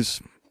other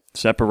is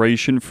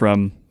separation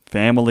from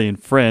family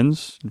and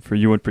friends, and for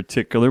you in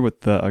particular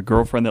with a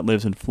girlfriend that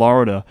lives in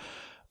Florida.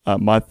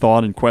 My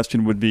thought and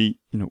question would be,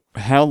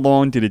 how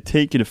long did it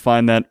take you to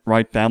find that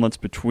right balance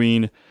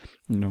between,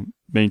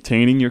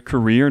 maintaining your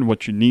career and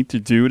what you need to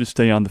do to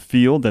stay on the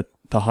field at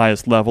the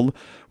highest level,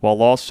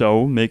 while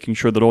also making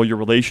sure that all your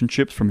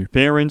relationships from your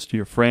parents to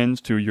your friends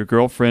to your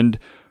girlfriend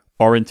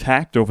are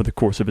intact over the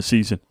course of a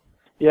season?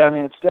 Yeah,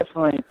 it's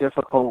definitely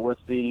difficult with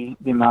the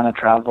amount of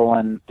travel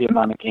and the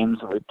amount of games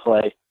that we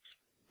play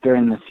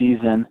during the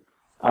season.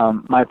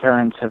 My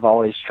parents have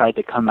always tried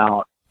to come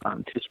out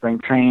to spring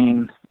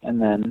training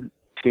and then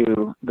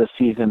to the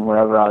season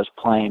wherever I was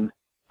playing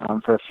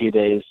for a few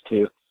days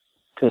to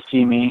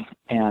see me,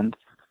 and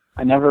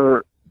I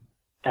never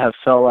have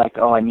felt like,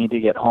 I need to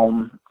get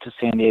home to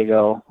San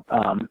Diego.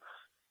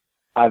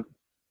 I've,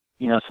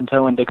 since I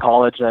went to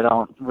college, I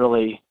don't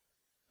really,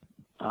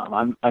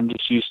 I'm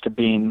just used to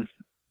being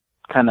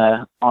kind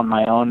of on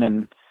my own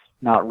and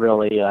not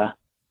really,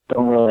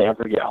 don't really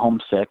ever get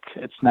homesick.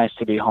 It's nice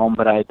to be home,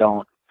 but I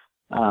don't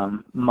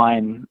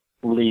mind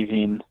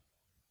leaving,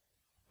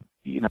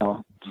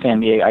 San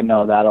Diego. I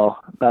know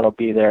that'll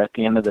be there at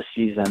the end of the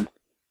season.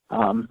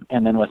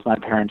 And then with my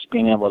parents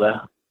being able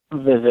to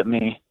visit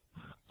me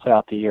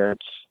throughout the year,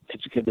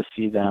 it's good to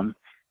see them.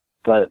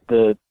 But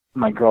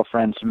my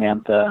girlfriend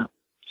Samantha,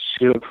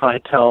 she would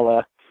probably tell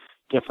a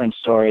different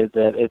story,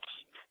 that it's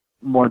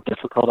more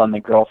difficult on the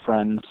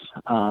girlfriends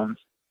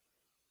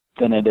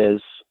than it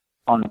is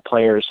on the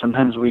players.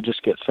 Sometimes we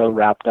just get so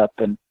wrapped up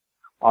in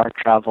our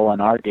travel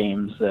and our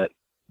games that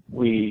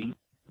we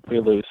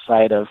lose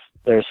sight of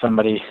there's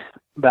somebody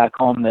back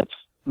home that's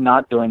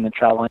not doing the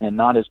traveling and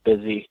not as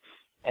busy,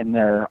 and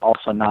they're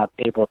also not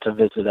able to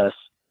visit us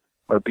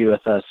or be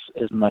with us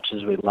as much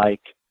as we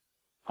like.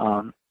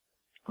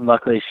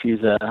 Luckily, she's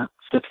a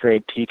fifth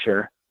grade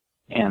teacher,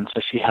 and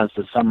so she has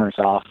the summers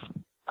off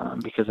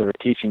because of her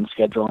teaching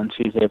schedule, and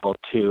she's able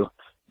to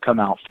come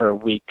out for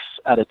weeks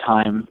at a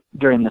time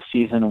during the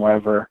season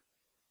wherever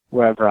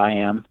I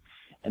am.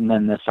 And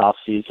then this off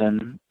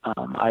season,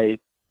 I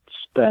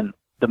spent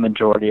the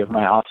majority of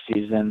my off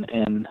season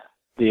in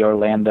the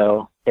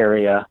Orlando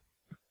area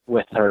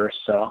with her.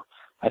 So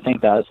I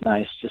think that was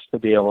nice, just to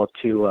be able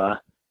to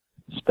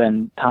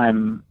spend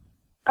time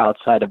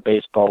outside of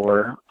baseball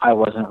where I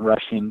wasn't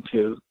rushing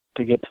to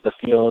get to the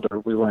field, or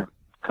we weren't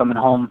coming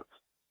home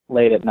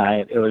late at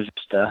night. It was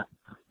just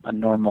a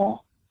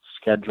normal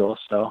schedule.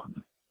 So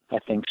I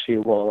think she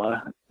will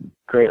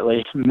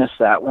greatly miss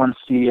that once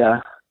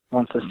the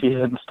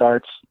season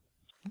starts.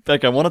 In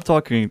fact, I want to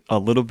talk a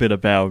little bit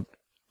about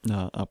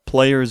a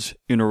player's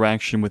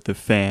interaction with the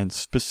fans,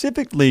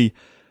 specifically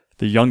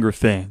the younger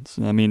fans.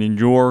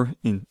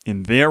 In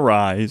their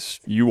eyes,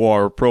 you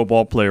are a pro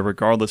ball player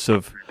regardless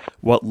of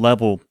what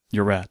level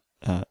you're at.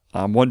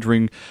 I'm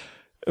wondering,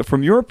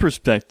 from your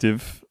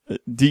perspective,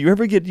 do you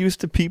ever get used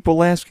to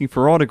people asking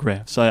for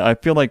autographs? I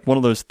feel like one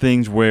of those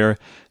things where,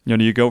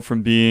 you go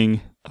from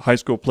being a high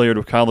school player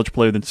to a college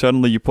player, then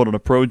suddenly you put on a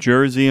pro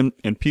jersey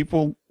and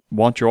people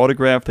want your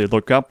autograph. They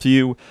look up to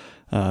you.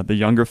 The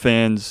younger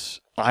fans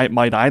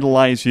might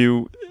idolize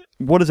you.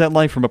 What is that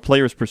like from a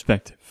player's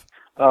perspective?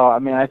 Oh,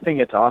 I think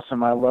it's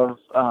awesome. I love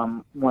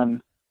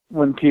when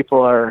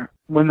people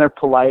when they're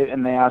polite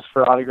and they ask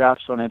for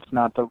autographs, when it's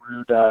not the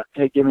rude,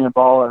 hey, give me a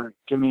ball or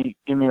give me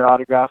your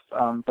autograph.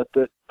 But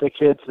the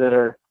kids that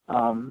are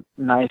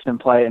nice and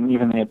polite, and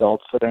even the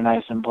adults that are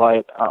nice and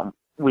polite,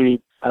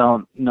 I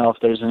don't know if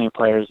there's any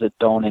players that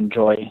don't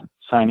enjoy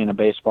signing a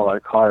baseball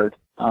or card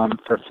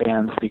for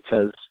fans,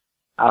 because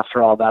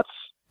after all, that's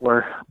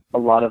where a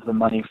lot of the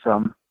money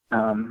from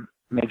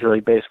Major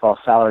League Baseball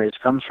salaries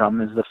comes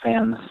from, is the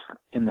fans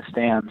in the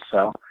stands.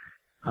 So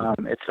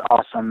it's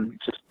awesome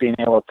just being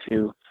able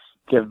to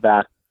give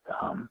back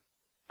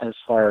as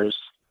far as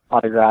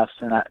autographs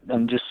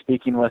and just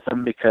speaking with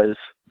them, because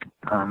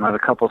I have a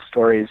couple of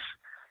stories.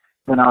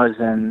 When I was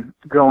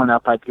growing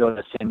up, I'd go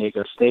to San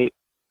Diego State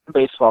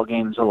baseball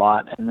games a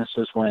lot, and this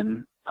was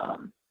when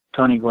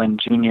Tony Gwynn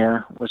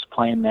Jr. was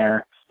playing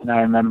there, and I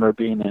remember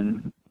being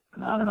in,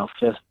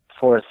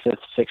 fourth, fifth,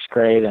 sixth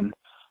grade, and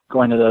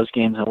going to those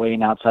games and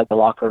waiting outside the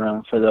locker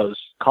room for those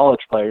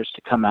college players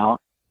to come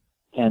out,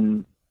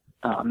 and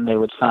they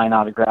would sign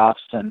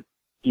autographs, and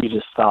you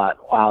just thought,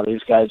 wow,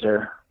 these guys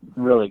are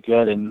really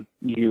good, and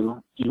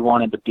you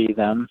wanted to be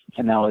them,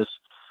 and that was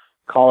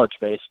college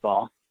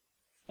baseball.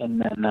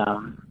 And then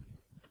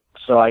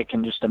so I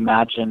can just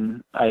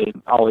imagine, I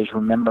always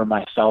remember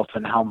myself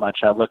and how much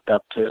I looked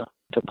up to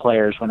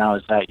players when I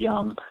was that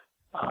young.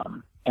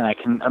 And I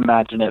can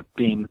imagine it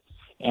being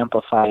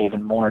amplified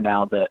even more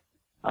now that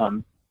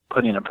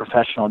putting a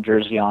professional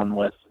jersey on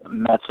with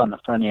Mets on the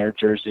front of your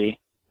jersey,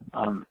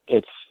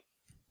 it's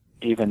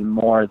even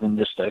more than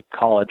just a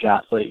college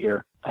athlete. You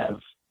have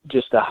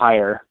just a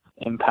higher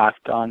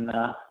impact on,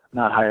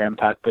 not higher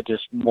impact, but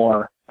just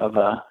more of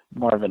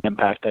an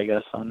impact, I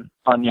guess,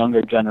 on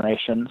younger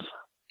generations.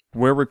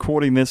 We're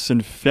recording this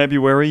in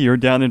February. You're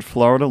down in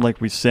Florida,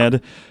 like we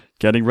said,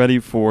 getting ready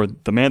for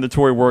the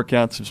mandatory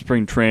workouts of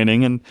spring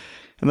training, and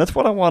that's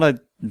what I want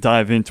to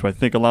dive into. I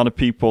think a lot of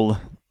people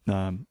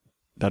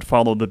that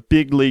follow the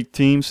big league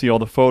teams see all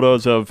the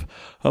photos of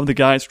the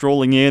guys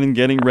strolling in and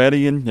getting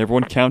ready, and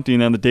everyone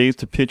counting on the days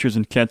to pitchers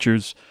and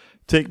catchers.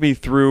 Take me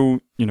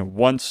through,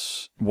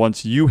 once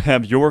you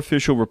have your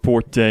official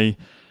report day,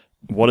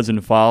 what is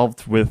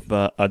involved with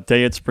a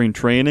day at spring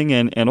training,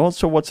 and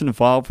also what's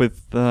involved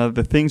with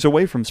the things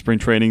away from spring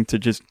training to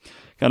just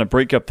kind of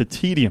break up the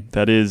tedium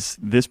that is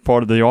this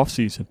part of the off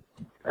season.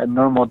 A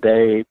normal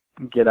day,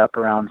 get up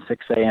around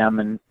 6 a.m.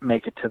 and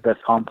make it to the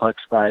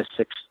complex by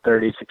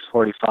 6:30,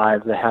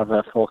 6:45. They have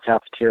a full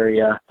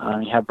cafeteria.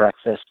 You have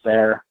breakfast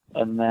there.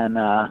 And then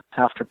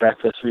after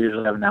breakfast, we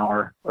usually have an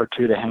hour or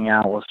two to hang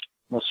out.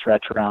 We'll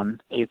stretch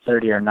around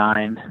 8:30 or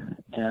 9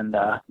 and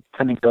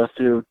kind of go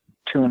through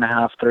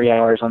 2.5, 3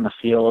 hours on the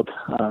field,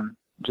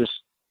 just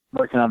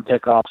working on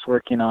pickoffs,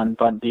 working on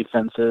bunt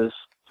defenses,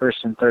 first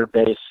and third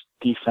base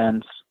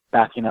defense,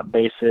 backing up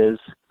bases,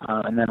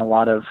 and then a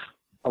lot of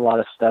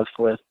stuff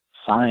with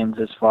signs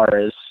as far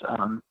as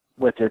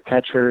with your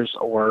catchers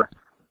or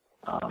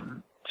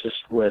just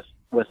with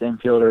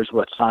infielders,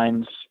 what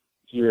signs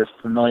you're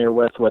familiar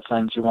with, what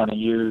signs you want to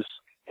use.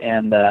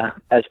 And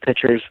as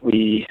pitchers,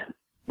 we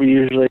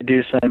usually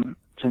do some,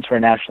 since we're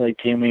a National League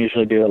team, we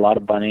usually do a lot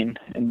of bunting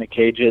in the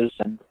cages,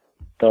 and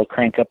they'll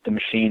crank up the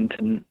machine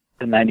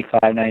to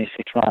 95,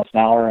 96 miles an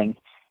hour, and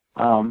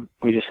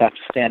we just have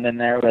to stand in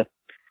there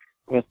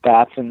with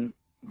bats and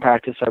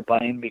practice our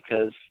bunting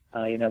because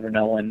you never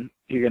know when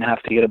you're going to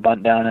have to get a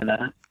bunt down in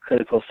a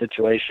critical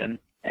situation.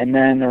 And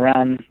then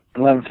around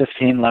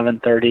 11:15,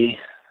 11:30,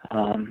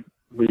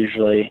 we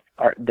usually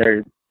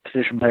their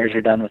position players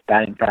are done with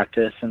batting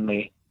practice, and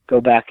we go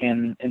back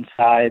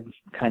inside,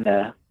 kind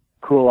of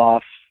cool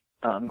off,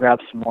 grab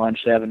some lunch.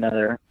 They have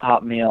another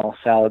hot meal,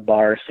 salad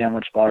bar,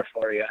 sandwich bar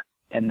for you,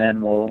 and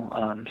then we'll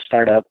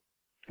start up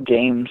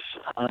games,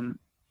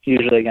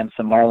 usually against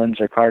the Marlins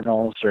or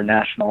Cardinals or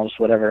Nationals,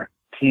 whatever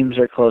teams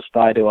are close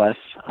by to us,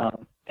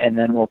 and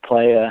then we'll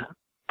play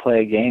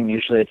a game.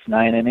 Usually it's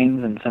 9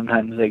 innings, and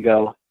sometimes they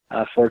go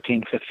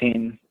 14,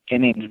 15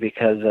 innings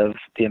because of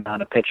the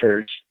amount of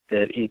pitchers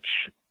that each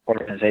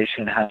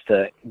organization has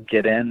to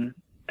get in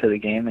to the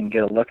game and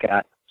get a look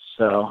at.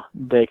 So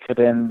they could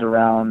end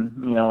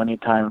around,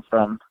 anytime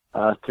from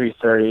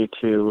 3:30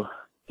 to,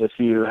 if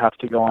you have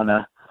to go on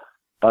a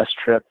bus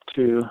trip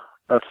to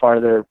a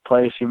farther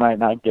place, you might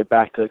not get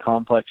back to the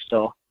complex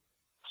till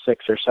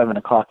 6 or 7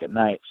 o'clock at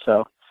night.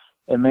 So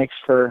it makes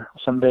for,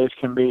 some days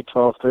can be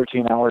 12,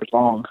 13 hours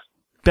long.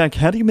 Beck,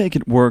 how do you make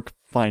it work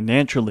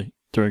financially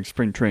during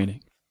spring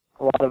training?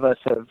 A lot of us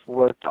have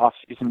worked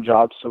off-season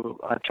jobs, so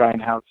I try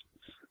and have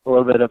a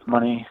little bit of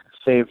money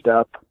saved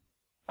up.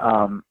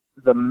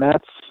 The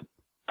Mets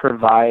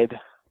provide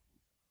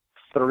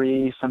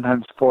 3,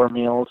 sometimes 4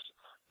 meals,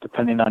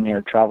 depending on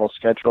your travel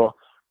schedule,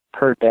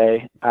 per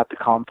day at the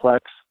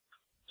complex.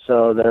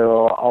 So there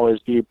will always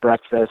be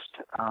breakfast,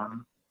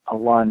 a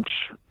lunch,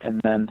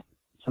 and then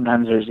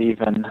sometimes there's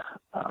even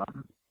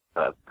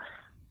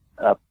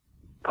a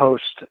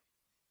post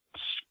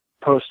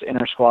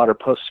inter-squad or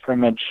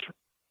post-scrimmage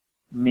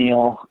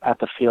meal at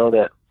the field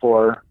at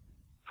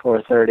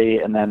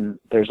 4:30, and then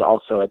there's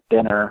also a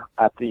dinner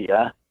at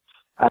the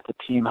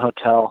team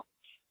hotel.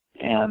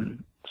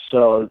 And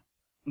so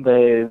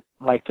they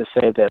like to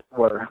say that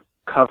we're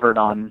covered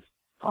on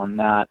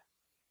that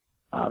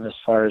as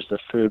far as the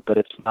food, but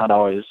it's not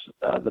always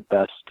the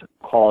best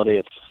quality.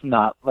 It's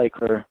not like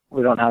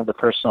we don't have the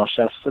personal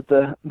chefs that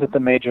the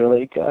major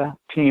league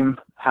team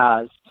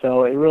has.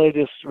 So it really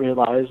just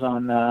relies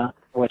on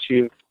what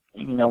you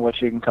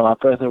can come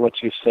up with or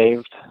what you've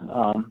saved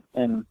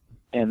in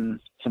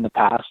the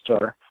past,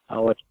 or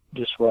what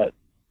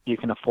you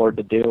can afford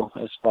to do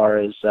as far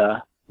as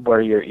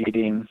where you're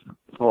eating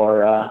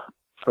for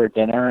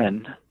dinner.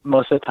 And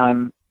most of the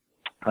time,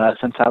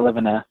 since I live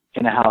in a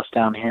house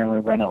down here and we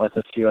rent it with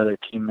a few other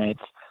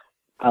teammates,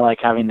 I like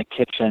having the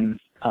kitchen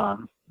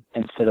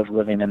instead of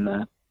living in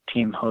the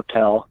team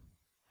hotel.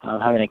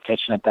 Having a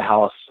kitchen at the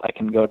house, I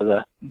can go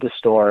to the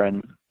store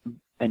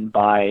and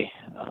buy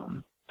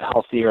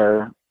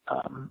healthier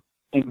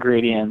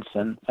ingredients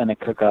and I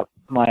cook up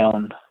my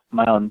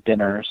own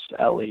dinners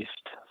at least.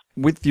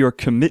 With your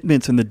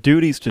commitments and the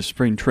duties to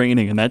spring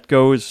training, and that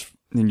goes,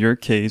 in your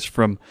case,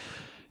 from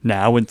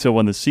now until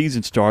when the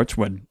season starts,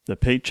 when the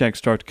paychecks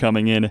start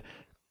coming in,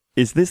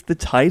 is this the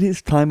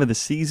tightest time of the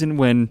season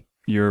when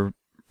you're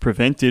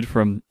prevented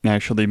from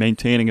actually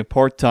maintaining a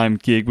part-time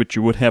gig, which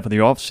you would have in the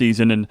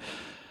off-season, and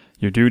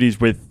your duties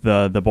with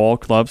the ball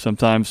club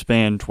sometimes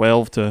span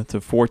 12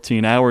 to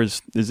 14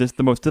 hours. Is this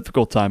the most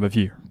difficult time of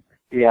year?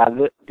 Yeah,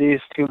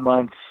 these 2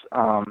 months,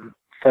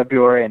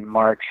 February and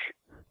March,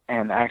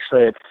 and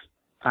actually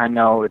I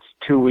know it's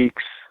 2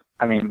 weeks,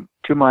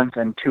 2 months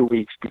and 2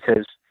 weeks,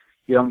 because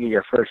you don't get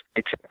your first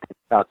paycheck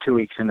about 2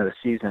 weeks into the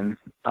season.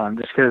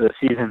 Just because the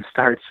season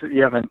starts,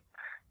 you haven't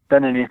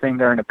done anything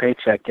during a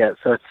paycheck yet.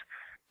 So it's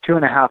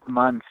 2.5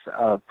 months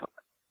of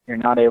you're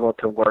not able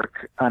to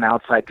work an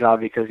outside job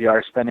because you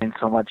are spending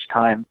so much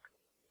time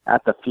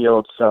at the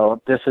field.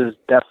 So this is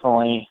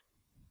definitely,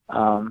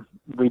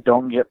 we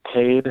don't get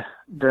paid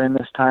during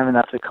this time, and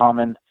that's a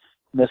common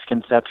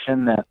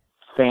misconception that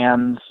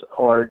fans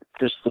or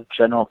just the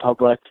general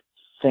public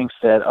thinks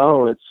that,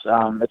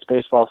 it's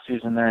baseball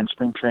season, they're in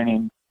spring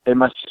training, they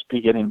must just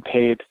be getting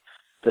paid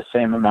the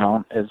same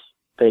amount as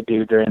they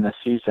do during the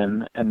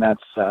season, and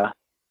that's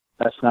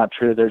not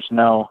true. There's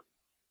no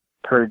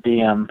per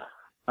diem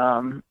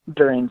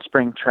during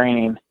spring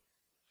training,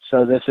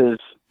 so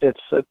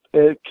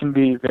it can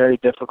be very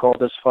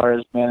difficult as far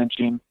as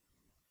managing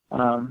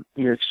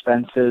your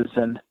expenses,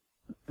 and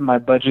my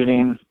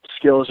budgeting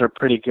skills are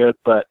pretty good,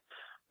 but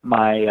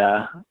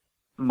my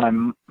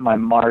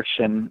March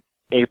and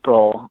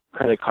April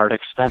credit card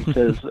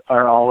expenses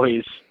are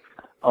always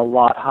a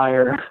lot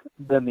higher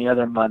than the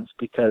other months,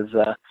 because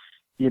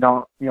you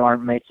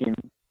aren't making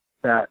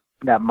that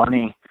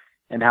money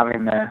and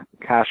having the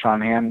cash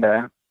on hand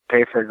to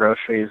pay for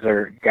groceries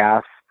or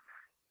gas.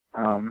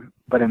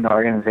 But in the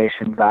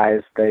organization's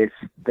eyes, they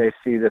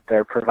see that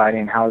they're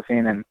providing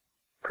housing and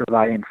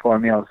providing 4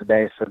 meals a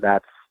day, so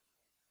that's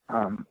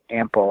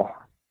ample,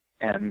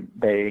 and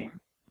they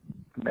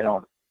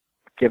don't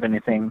give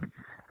anything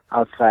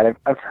outside.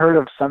 I've heard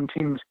of some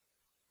teams,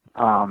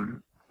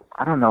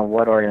 I don't know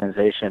what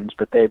organizations,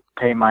 but they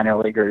pay minor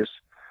leaguers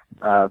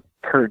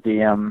per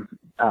diem.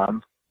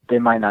 They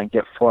might not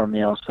get 4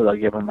 meals, so they'll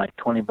give them like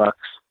 $20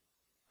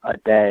 a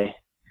day.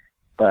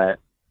 But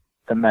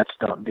the Mets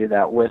don't do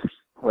that. With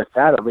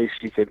that, at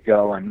least you could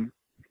go and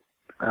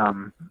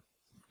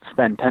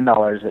spend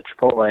 $10 at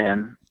Chipotle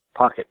and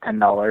pocket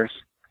 $10,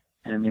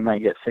 and you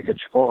might get sick of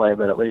Chipotle,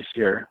 but at least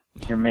you're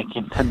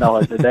making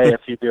 $10 a day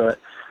if you do it.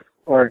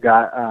 Or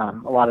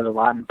a lot of the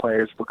Latin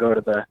players will go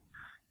to the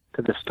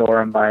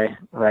store and buy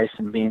rice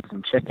and beans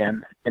and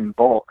chicken in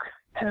bulk,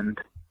 and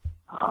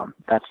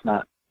that's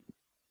not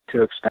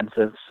too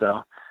expensive.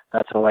 So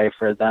that's a way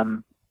for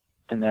them,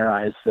 in their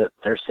eyes, that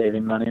they're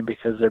saving money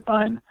because they're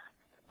buying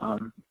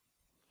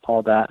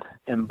all that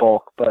in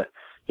bulk. But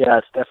yeah,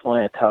 it's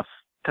definitely a tough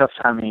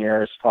time of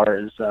year as far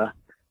as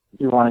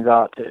you want to go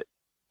out to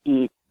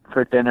eat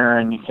for dinner,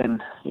 and you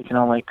can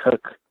only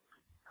cook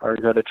or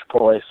go to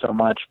Chipotle so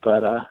much,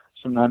 but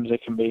sometimes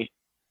it can be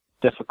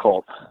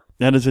difficult.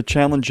 And is it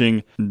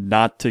challenging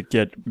not to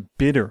get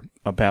bitter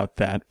about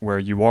that, where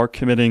you are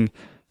committing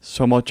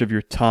so much of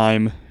your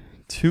time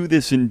to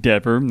this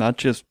endeavor, not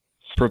just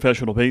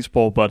professional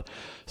baseball, but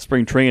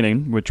spring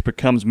training, which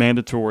becomes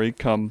mandatory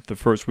come the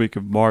first week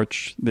of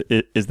March?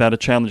 Is that a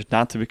challenge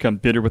not to become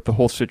bitter with the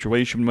whole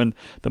situation when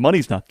the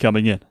money's not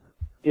coming in?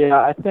 Yeah,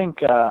 I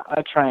think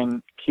I try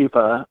and keep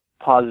a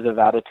positive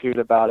attitude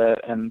about it,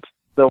 and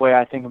the way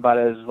I think about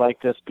it is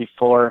like this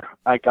before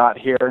I got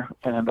here,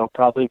 and it'll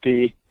probably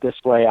be this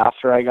way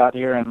after I got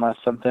here unless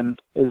something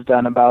is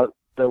done about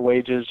the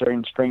wages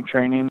during spring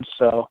training.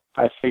 So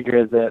I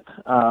figure that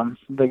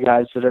the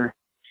guys that are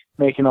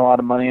making a lot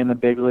of money in the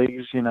big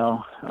leagues,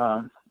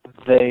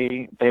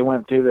 they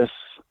went through this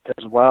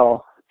as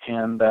well,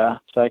 and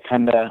so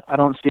I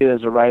don't see it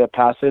as a rite of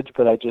passage,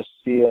 but I just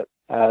see it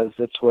as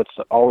it's what's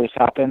always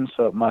happened,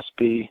 so it must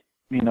be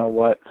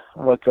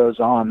what goes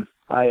on.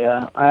 I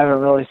haven't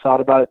really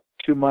thought about it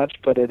too much,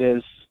 but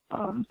it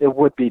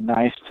would be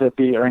nice to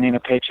be earning a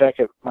paycheck.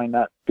 It might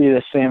not be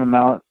the same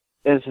amount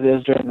as it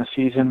is during the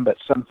season, but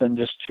something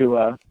just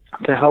to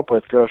help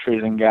with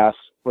groceries and gas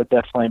would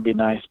definitely be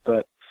nice.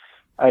 But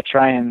I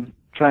try and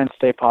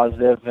stay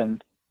positive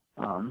and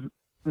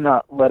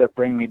not let it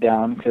bring me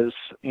down, because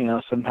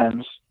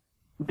sometimes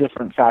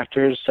different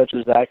factors such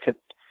as that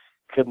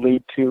could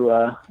lead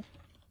to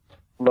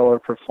lower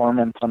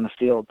performance on the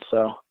field.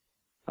 So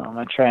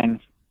I try and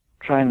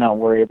not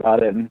worry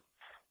about it and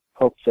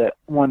hope that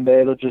one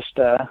day it'll just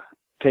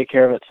take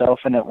care of itself,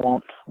 and it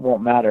won't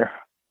matter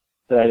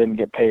that I didn't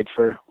get paid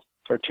for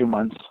 2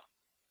 months.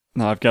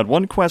 Now, I've got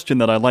one question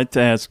that I like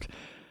to ask,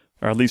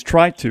 or at least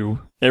try to,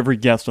 every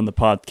guest on the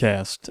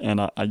podcast,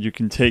 and you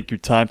can take your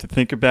time to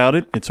think about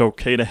it. It's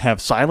okay to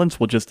have silence.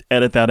 We'll just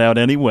edit that out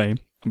anyway.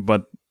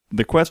 But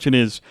the question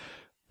is,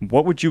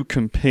 what would you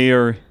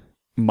compare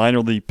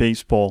minor league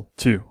baseball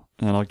to?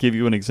 And I'll give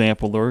you an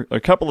example, or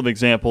a couple of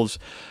examples.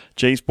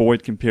 Jace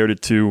Boyd compared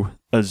it to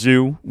a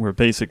zoo, where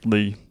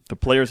basically the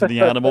players are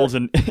the animals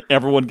and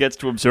everyone gets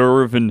to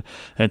observe and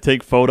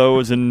take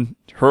photos and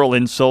hurl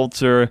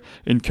insults or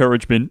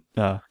encouragement.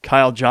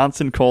 Kyle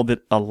Johnson called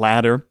it a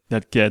ladder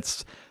that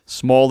gets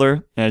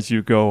smaller as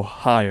you go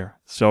higher.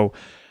 So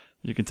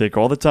you can take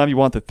all the time you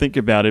want to think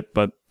about it,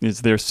 but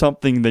is there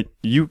something that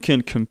you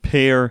can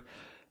compare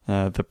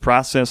the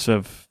process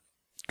of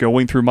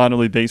going through minor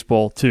league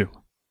baseball too?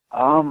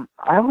 I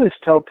always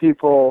tell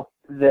people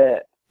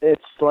that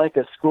it's like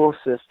a school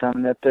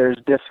system, that there's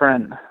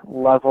different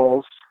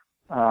levels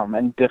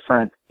and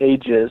different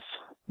ages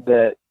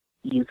that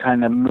you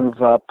kind of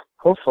move up.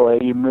 Hopefully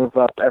you move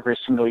up every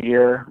single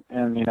year,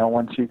 and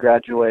once you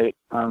graduate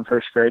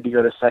first grade, you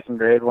go to second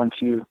grade. Once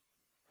you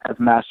have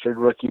mastered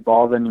rookie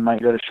ball, then you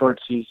might go to short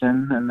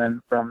season, and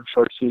then from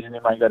short season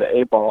you might go to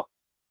A ball.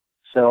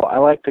 So I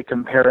like to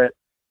compare it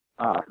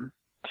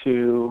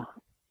to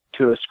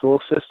a school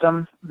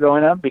system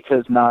growing up,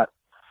 because not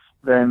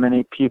very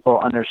many people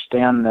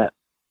understand that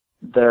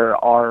there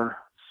are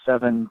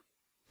 7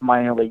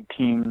 minor league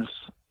teams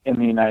in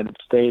the United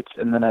States,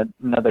 and then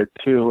another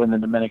 2 in the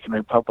Dominican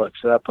Republic.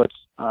 So that puts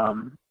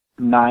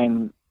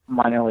 9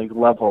 minor league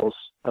levels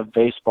of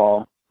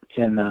baseball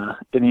in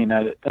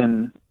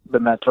the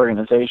Mets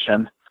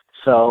organization.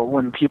 So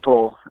when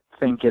people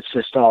think it's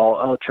just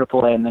all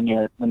AAA, and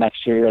then the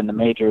next year you're in the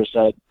majors,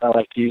 I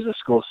like to use a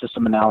school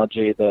system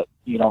analogy that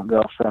you don't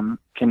go from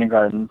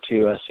kindergarten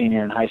to a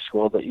senior in high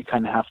school, that you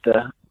kind of have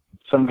to.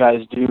 Some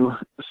guys do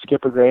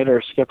skip a grade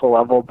or skip a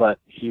level, but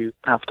you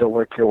have to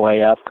work your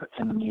way up,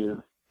 and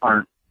you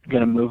aren't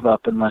going to move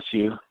up unless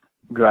you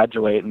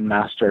graduate and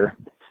master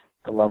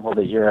the level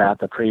that you're at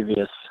the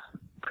previous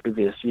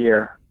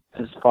year.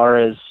 As far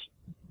as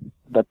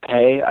the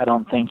pay, I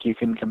don't think you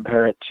can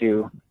compare it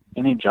to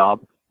any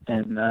job,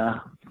 and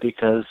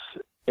because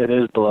it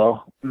is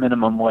below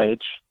minimum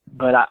wage.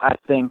 But I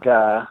think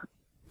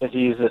if you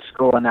use a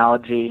school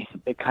analogy,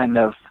 it kind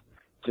of,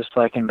 just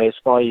like in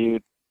baseball,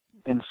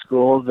 in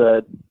school,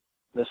 the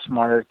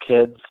smarter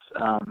kids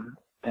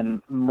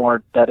and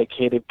more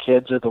dedicated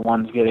kids are the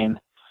ones getting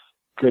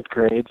good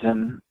grades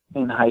in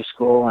high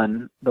school,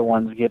 and the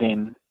ones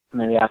getting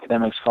maybe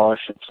academic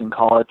scholarships in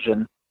college,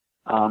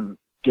 and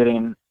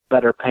getting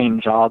better paying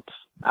jobs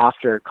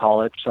after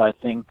college. So I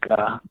think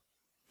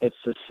it's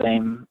the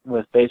same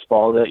with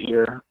baseball, that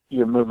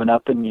you're moving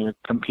up and you're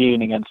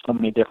competing against so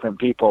many different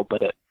people,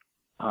 but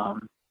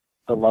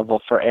the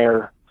level for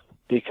air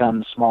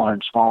becomes smaller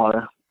and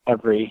smaller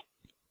every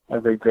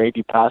grade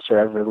you pass, or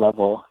every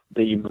level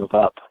that you move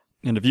up.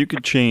 And if you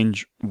could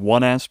change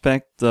one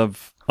aspect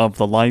of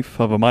the life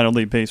of a minor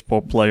league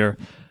baseball player,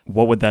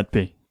 what would that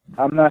be?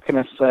 I'm not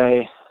going to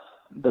say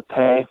the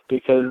pay,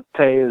 because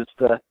pay is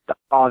the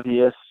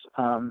obvious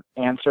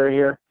answer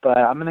here, but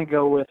I'm going to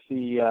go with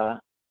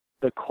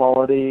the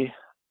quality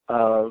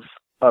of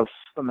I'm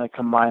going to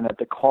combine it,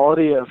 the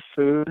quality of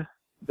food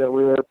that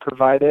we were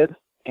provided,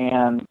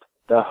 and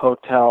the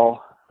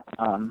hotel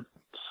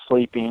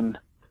sleeping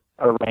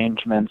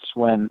arrangements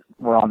when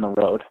we're on the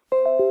road.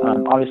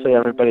 Obviously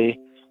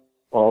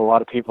a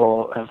lot of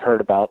people have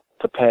heard about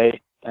the pay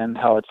and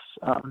how it's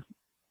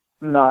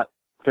not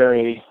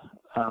very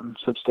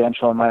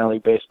substantial in minor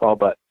league baseball,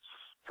 but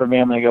for me,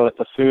 I'm going to go with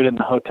the food and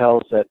the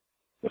hotels. That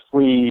if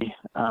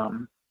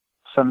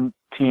some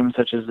teams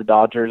such as the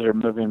Dodgers are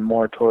moving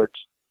more towards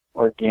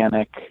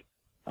organic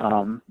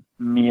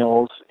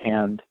meals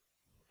and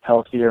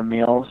healthier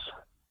meals,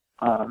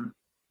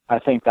 I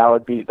think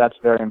that's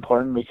very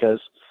important,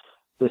 because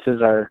this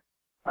is our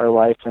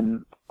life,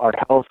 and our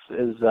health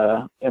is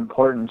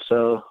important.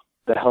 So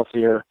the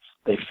healthier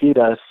they feed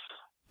us,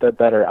 the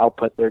better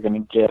output they're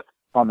going to get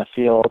on the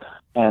field,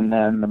 and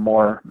then the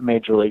more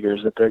major leaguers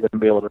that they're going to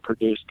be able to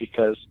produce,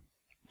 because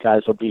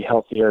guys will be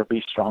healthier,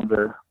 be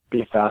stronger,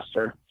 be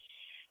faster.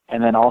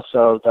 And then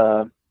also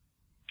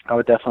I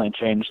would definitely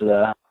change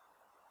the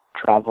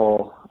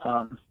travel,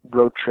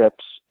 road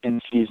trips,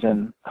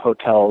 in-season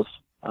hotels.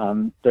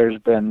 There's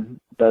been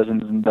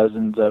dozens and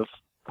dozens of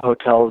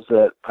hotels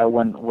that I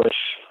wouldn't wish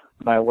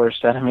my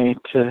worst enemy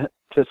to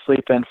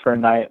sleep in for a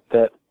night,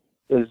 that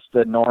is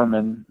the norm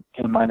in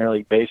minor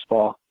league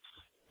baseball.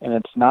 And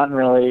it's not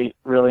really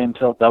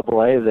until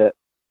AA that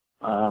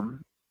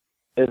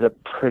is a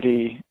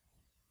pretty,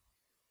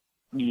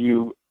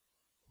 you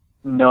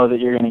know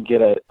that you're going to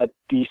get a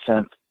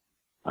decent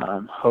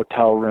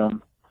hotel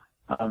room.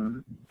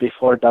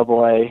 Before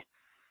AA,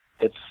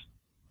 it's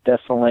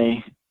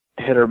definitely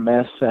hit or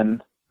miss,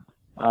 and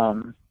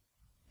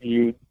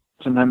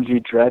sometimes you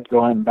dread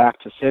going back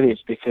to cities,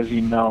 because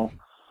you know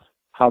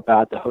how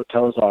bad the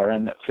hotels are,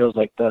 and it feels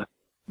like the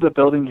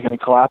building's going to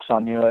collapse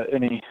on you at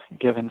any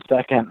given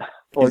second,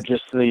 or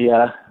just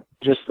the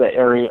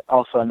area.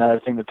 Also, another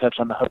thing to touch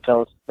on the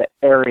hotels, the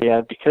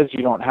area, because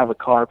you don't have a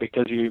car,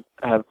 because you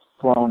have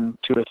flown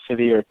to a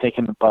city or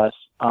taken the bus,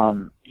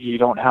 you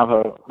don't have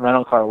a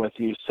rental car with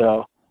you.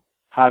 So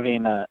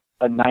having a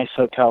nice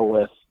hotel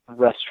with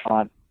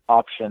restaurant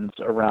options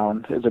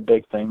around is a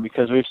big thing,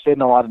 because we've stayed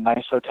in a lot of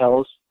nice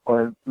hotels,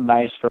 or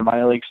nice for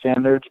minor league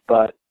standards,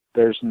 but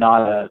there's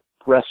not a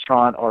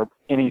restaurant or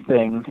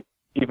anything,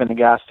 even a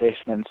gas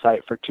station in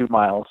sight for 2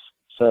 miles.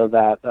 So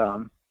that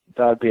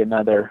would be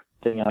another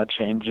thing I'd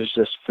change, is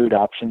just food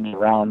options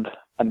around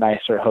a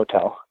nicer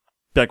hotel.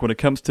 Beck, when it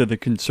comes to the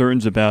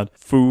concerns about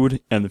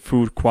food and the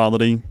food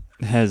quality,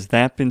 has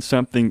that been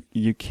something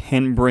you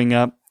can bring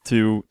up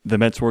to the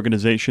Mets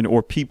organization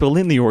or people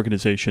in the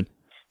organization?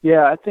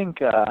 Yeah, I think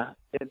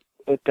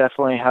it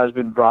definitely has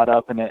been brought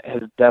up, and it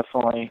has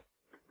definitely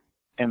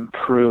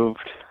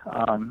improved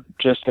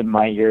just in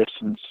my years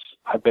since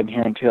I've been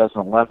here in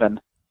 2011.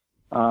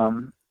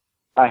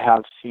 I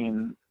have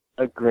seen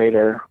a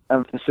greater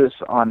emphasis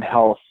on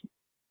health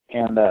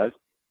and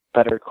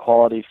better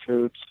quality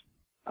foods.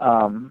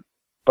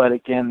 But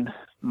again,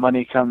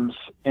 money comes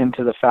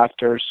into the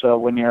factor. So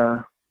when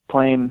you're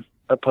playing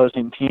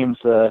opposing teams,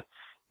 the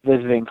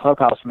visiting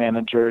clubhouse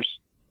managers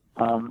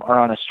are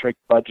on a strict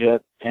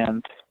budget,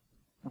 and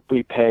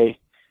we pay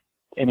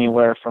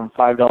anywhere from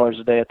 $5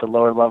 a day at the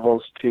lower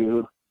levels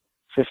to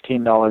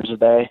 $15 a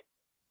day.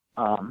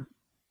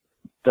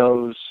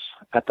 Those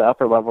at the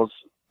upper levels,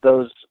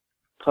 those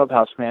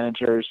clubhouse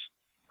managers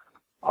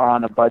are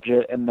on a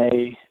budget, and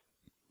they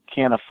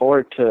can't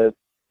afford to,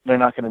 they're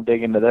not going to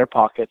dig into their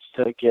pockets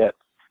to get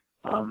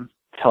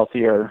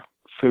healthier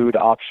food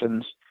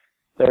options.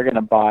 They're going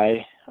to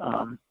buy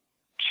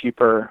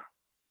cheaper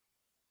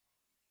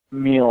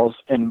meals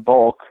in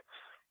bulk,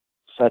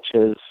 such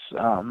as,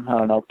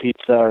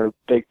 pizza or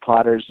big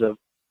platters of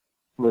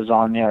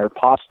lasagna or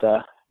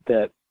pasta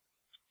that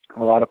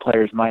a lot of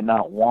players might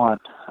not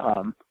want.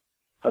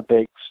 A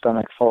big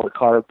stomach full of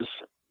carbs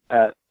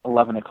at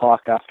 11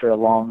 o'clock after a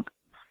long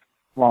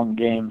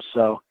game.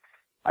 So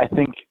I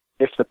think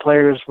if the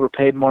players were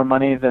paid more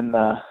money than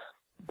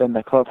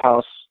the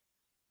clubhouse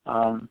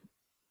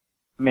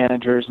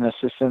managers and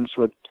assistants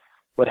would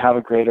have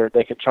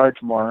they could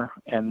charge more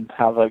and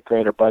have a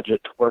greater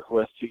budget to work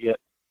with to get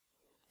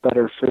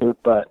better food.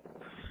 But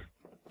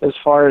as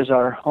far as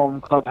our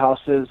home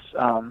clubhouses,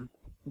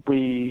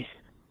 we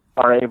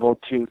are able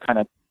to kind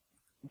of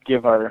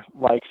give our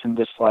likes and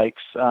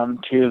dislikes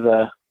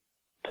to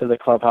the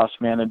clubhouse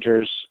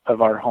managers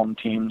of our home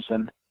teams,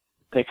 and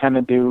they kind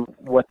of do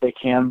what they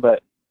can.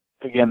 But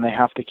again, they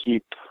have to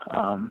keep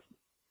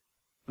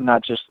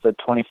not just the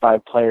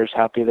 25 players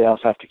happy; they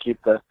also have to keep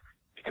the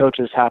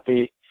coaches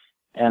happy,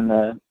 and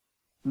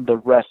the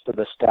rest of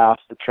the staff,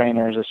 the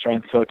trainers, the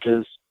strength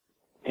coaches.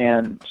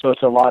 And so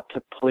it's a lot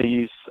to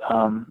please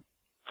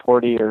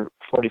 40 or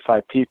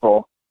 45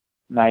 people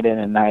night in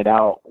and night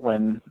out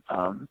when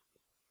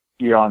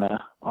you're on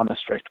a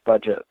strict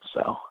budget.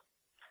 So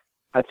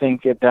I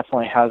think it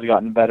definitely has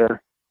gotten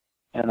better,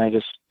 and I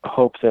just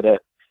hope that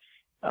it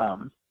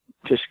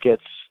just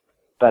gets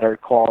better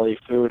quality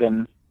food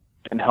and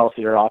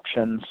healthier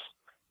options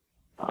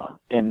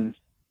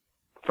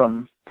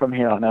from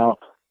here on out.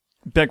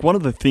 Beck, one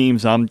of the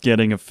themes I'm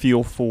getting a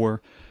feel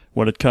for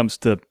when it comes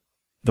to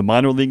the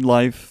minor league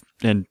life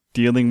and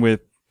dealing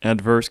with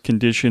adverse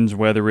conditions,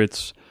 whether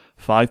it's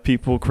 5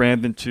 people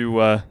crammed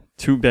into a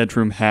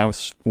 2-bedroom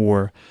house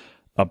or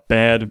a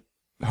bad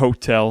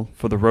hotel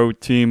for the road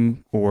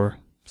team or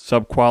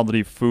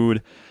sub-quality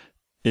food,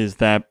 is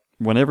that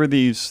whenever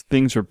these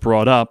things are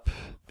brought up,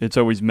 it's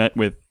always met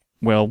with,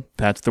 well,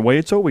 that's the way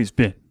it's always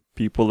been.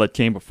 People that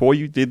came before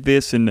you did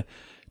this, and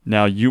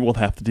now you will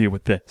have to deal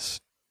with this.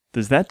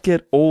 Does that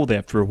get old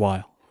after a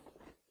while?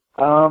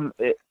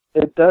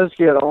 It does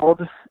get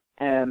old,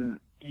 and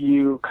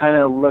you kind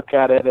of look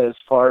at it as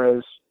far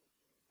as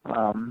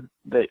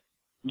that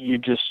you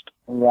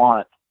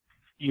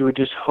would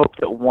just hope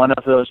that one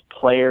of those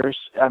players,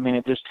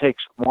 it just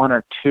takes 1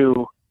 or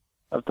 2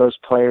 of those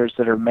players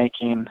that are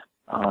making,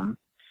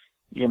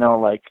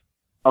 like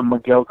a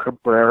Miguel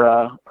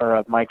Cabrera or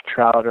a Mike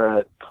Trout or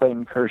a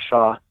Clayton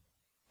Kershaw,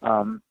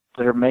 that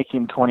are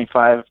making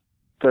 $25,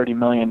 $30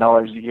 million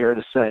a year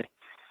to say,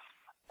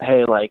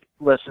 hey,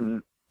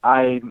 listen,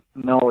 I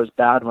know it was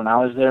bad when I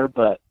was there,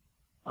 but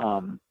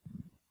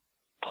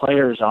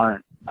players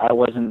aren't. I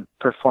wasn't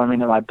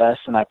performing at my best,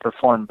 and I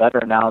perform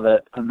better now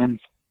that I'm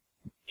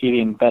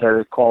eating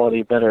better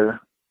quality, better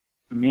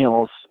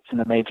meals in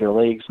the major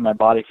leagues. My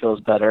body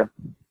feels better.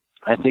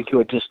 I think it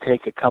would just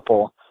take a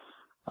couple,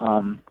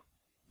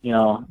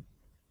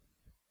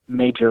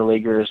 major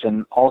leaguers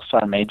and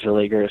all-star major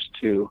leaguers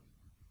to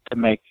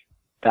make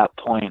that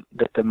point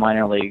that the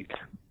minor league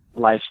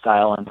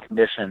lifestyle and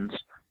conditions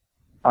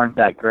aren't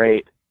that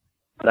great.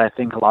 But I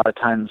think a lot of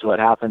times what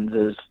happens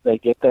is they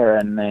get there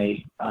and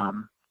they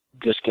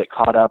just get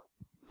caught up.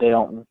 They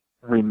don't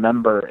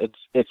remember.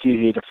 It's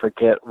easy to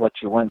forget what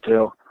you went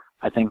through.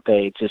 I think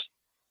they just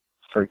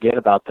forget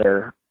about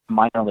their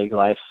minor league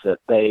lives, that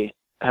they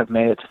have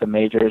made it to the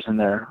majors and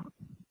they're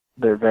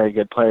very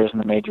good players in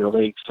the major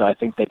leagues. So I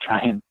think they try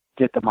and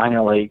get the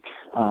minor league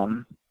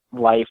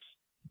life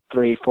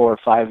 3, 4,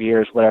 5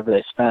 years, whatever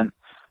they spent,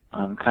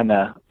 kind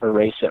of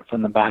erase it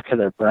from the back of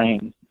their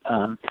brain.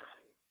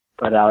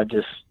 But I would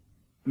just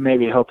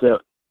maybe hope that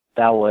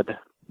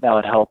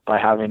would help by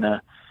having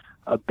a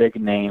big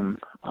name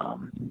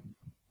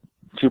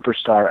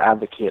superstar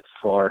advocate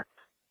for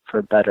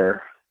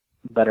better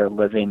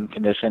living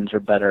conditions or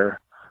better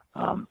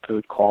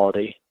food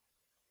quality.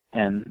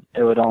 And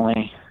it would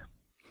only...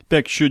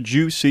 Beck, should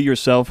you see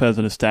yourself as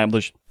an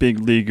established big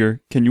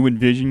leaguer? Can you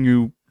envision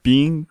you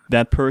being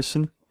that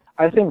person?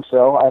 I think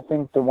so. I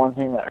think the one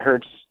thing that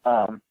hurts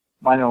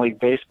minor league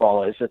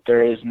baseball is that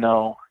there is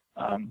no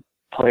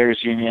players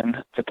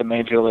union that the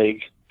major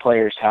league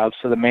players have.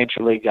 So the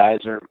major league guys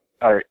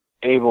are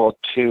able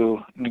to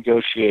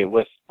negotiate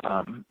with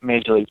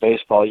Major League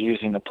Baseball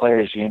using the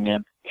Players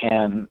Union.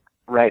 And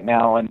right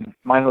now in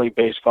minor league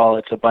baseball,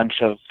 it's a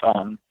bunch of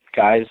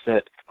guys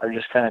that are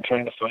just kind of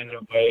trying to find their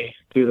way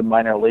through the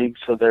minor leagues.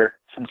 So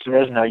since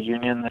there is no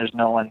union, there's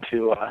no one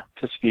to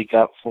speak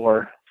up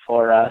for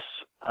us.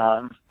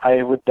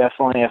 I would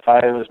definitely, if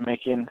I was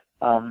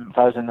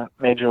in the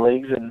major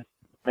leagues and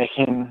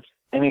making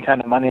any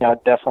kind of money,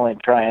 I'd definitely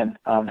try and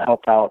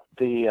help out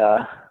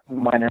the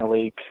minor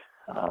league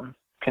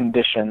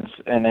conditions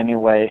in any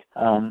way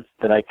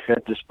that I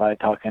could, just by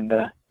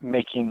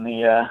making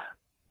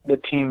the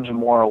teams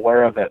more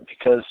aware of it,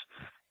 because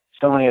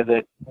so many of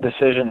the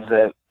decisions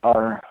that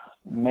are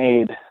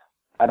made,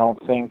 I don't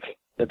think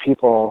the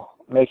people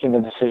making the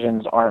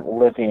decisions aren't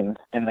living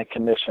in the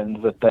conditions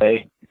that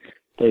they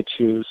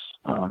choose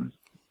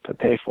to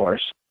pay for.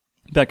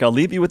 Beck, I'll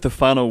leave you with the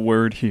final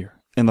word here.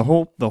 And the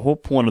whole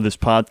point of this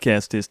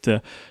podcast is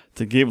to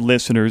give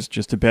listeners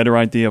just a better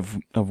idea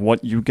of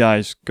what you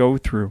guys go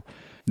through.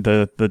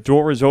 The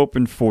door is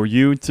open for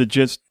you to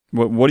just,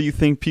 what do you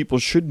think people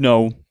should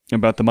know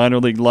about the minor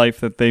league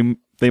life that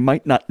they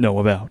might not know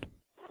about?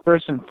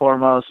 First and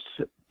foremost,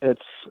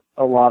 it's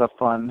a lot of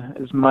fun.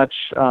 As much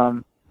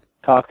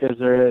talk as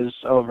there is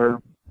over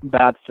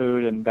bad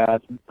food and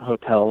bad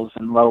hotels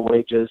and low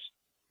wages,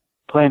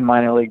 playing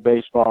minor league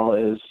baseball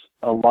is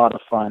a lot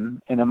of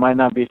fun. And it might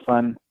not be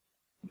fun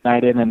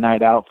night in and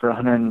night out for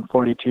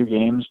 142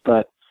 games,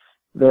 but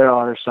there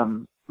are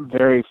some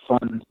very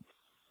fun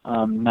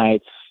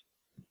nights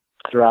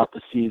throughout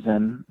the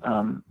season,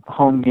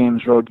 home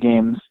games, road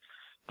games,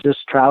 just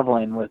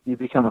traveling you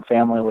become a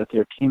family with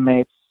your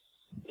teammates.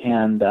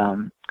 And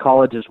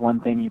college is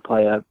one thing. You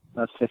play a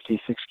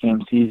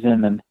 56-game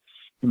season, and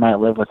you might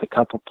live with a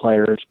couple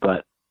players,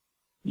 but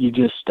you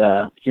just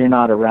you're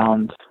not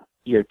around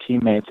your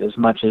teammates as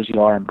much as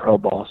you are in pro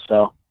ball.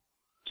 So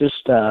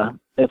just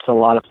it's a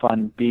lot of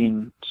fun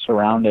being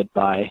surrounded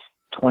by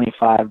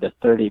 25 to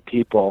 30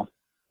 people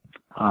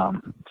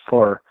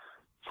for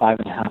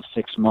 5.5,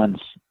 6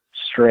 months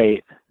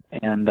straight,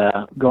 and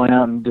going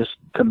out and just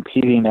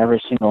competing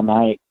every single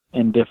night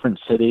in different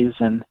cities,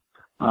 and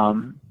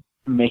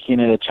making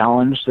it a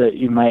challenge that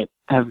you might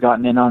have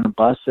gotten in on a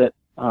bus at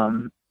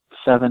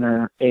 7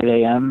 or 8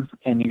 a.m.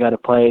 and you got to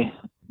play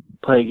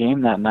a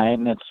game that night,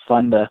 and it's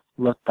fun to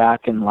look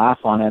back and laugh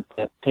on it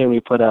that, hey, we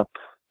put up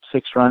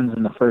 6 runs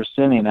in the first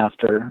inning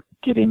after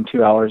getting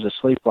 2 hours of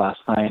sleep last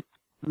night.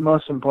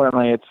 Most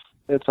importantly,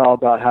 it's all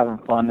about having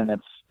fun, and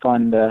it's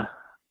fun to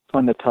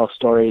tell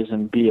stories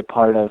and be a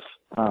part of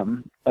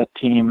a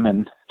team,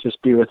 and just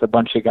be with a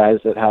bunch of guys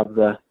that have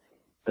the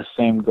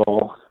same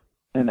goal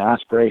and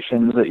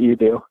aspirations that you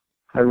do.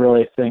 I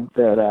really think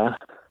that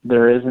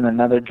there isn't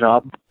another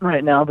job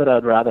right now that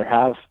I'd rather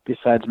have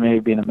besides maybe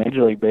being a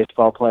Major League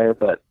Baseball player,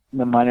 but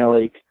the minor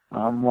league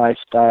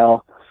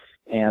lifestyle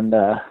and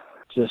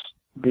just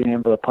being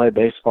able to play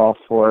baseball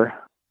for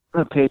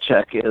a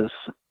paycheck is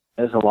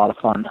a lot of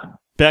fun.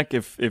 Beck,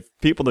 if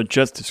people are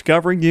just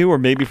discovering you, or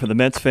maybe for the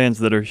Mets fans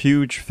that are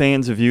huge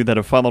fans of you that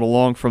have followed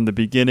along from the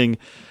beginning,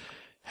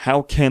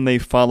 how can they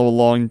follow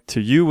along to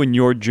you and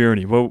your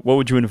journey? What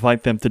would you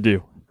invite them to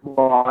do?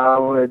 Well, I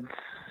would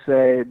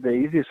say the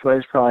easiest way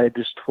is probably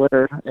just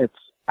Twitter. It's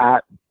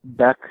at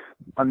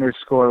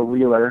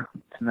Beck_Wheeler,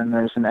 and then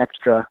there's an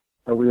extra.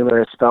 The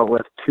Wheeler is spelled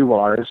with 2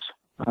 R's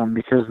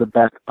because the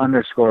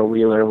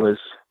Beck_Wheeler was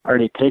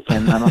already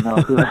taken. I don't know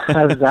who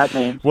has that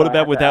name. What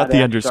about without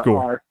the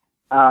underscore?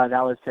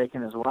 That was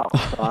taken as well.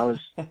 So I was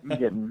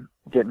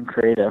getting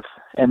creative.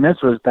 And this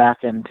was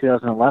back in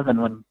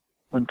 2011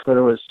 when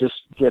Twitter was just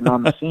getting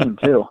on the scene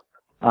too.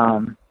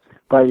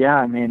 But yeah,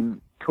 I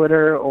mean,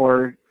 Twitter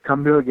or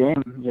come to a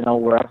game,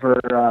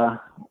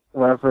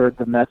 wherever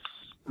the Mets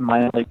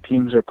minor league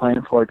teams are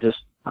playing for,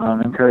 just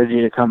encourage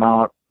you to come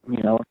out,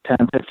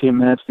 10, 15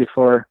 minutes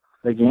before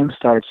the game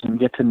starts and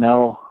get to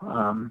know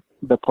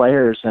the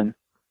players. And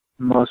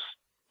most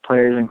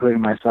players,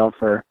 including myself,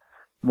 are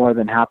more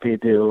than happy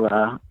to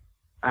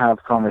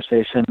have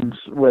conversations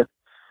with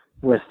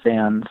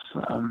fans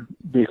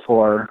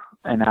before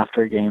and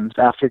after games.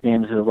 After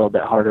games is a little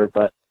bit harder,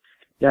 but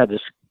yeah,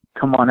 just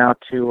come on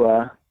out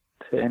to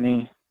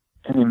any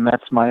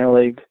Mets minor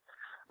league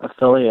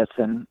affiliates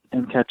and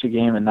catch a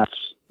game, and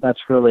that's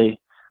really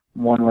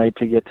one way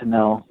to get to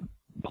know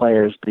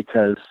players,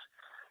 because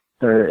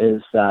there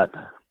is that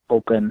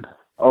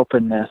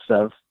openness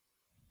of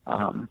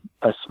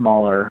a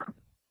smaller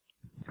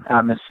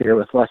atmosphere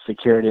with less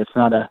security. It's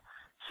not a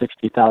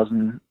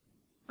 60,000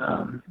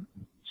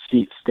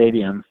 seat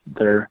stadium.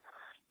 There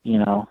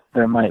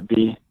might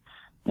be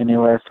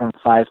anywhere from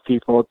 5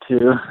 people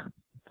to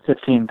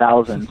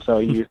 15,000. So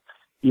you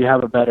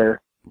have a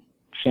better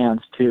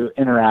chance to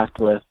interact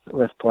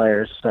with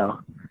players. So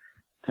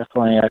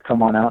definitely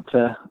come on out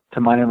to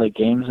minor league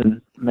games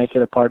and make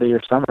it a part of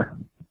your summer.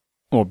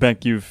 Well,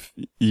 Beck, you've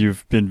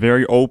been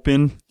very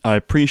open. I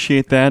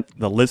appreciate that.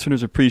 The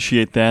listeners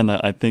appreciate that, and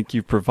I think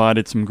you've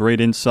provided some great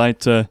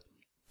insight to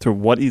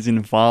what is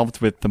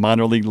involved with the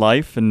minor league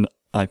life, and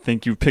I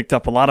think you've picked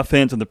up a lot of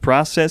fans in the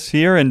process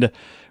here, and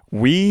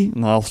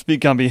I'll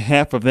speak on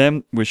behalf of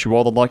them, wish you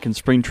all the luck in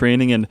spring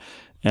training and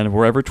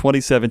wherever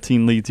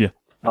 2017 leads you.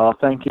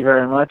 Thank you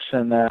very much,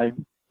 and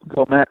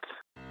go Mets.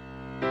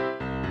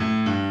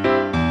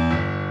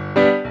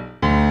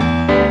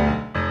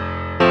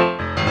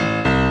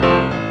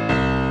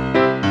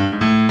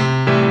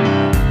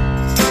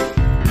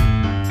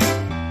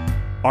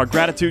 Our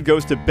gratitude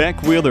goes to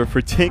Beck Wheeler for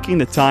taking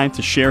the time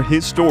to share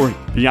his story.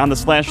 Beyond the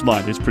Slash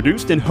Line is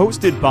produced and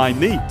hosted by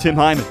me, Tim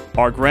Hyman.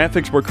 Our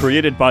graphics were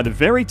created by the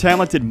very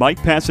talented Mike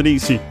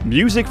Passanisi.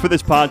 Music for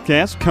this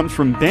podcast comes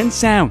from Ben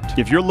Sound.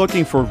 If you're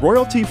looking for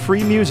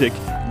royalty-free music,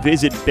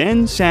 visit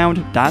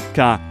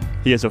bensound.com.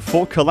 He has a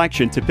full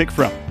collection to pick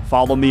from.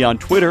 Follow me on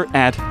Twitter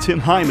at Tim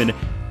Hyman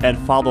and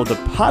follow the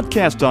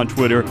podcast on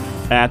Twitter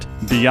at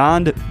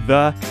Beyond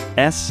the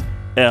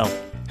SL.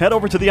 Head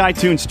over to the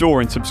iTunes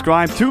store and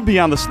subscribe to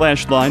Beyond the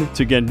Slash Line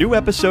to get new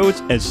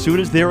episodes as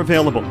soon as they're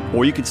available.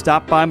 Or you can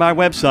stop by my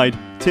website,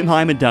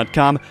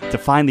 timhyman.com, to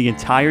find the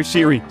entire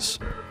series.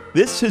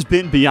 This has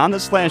been Beyond the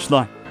Slash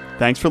Line.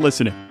 Thanks for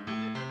listening.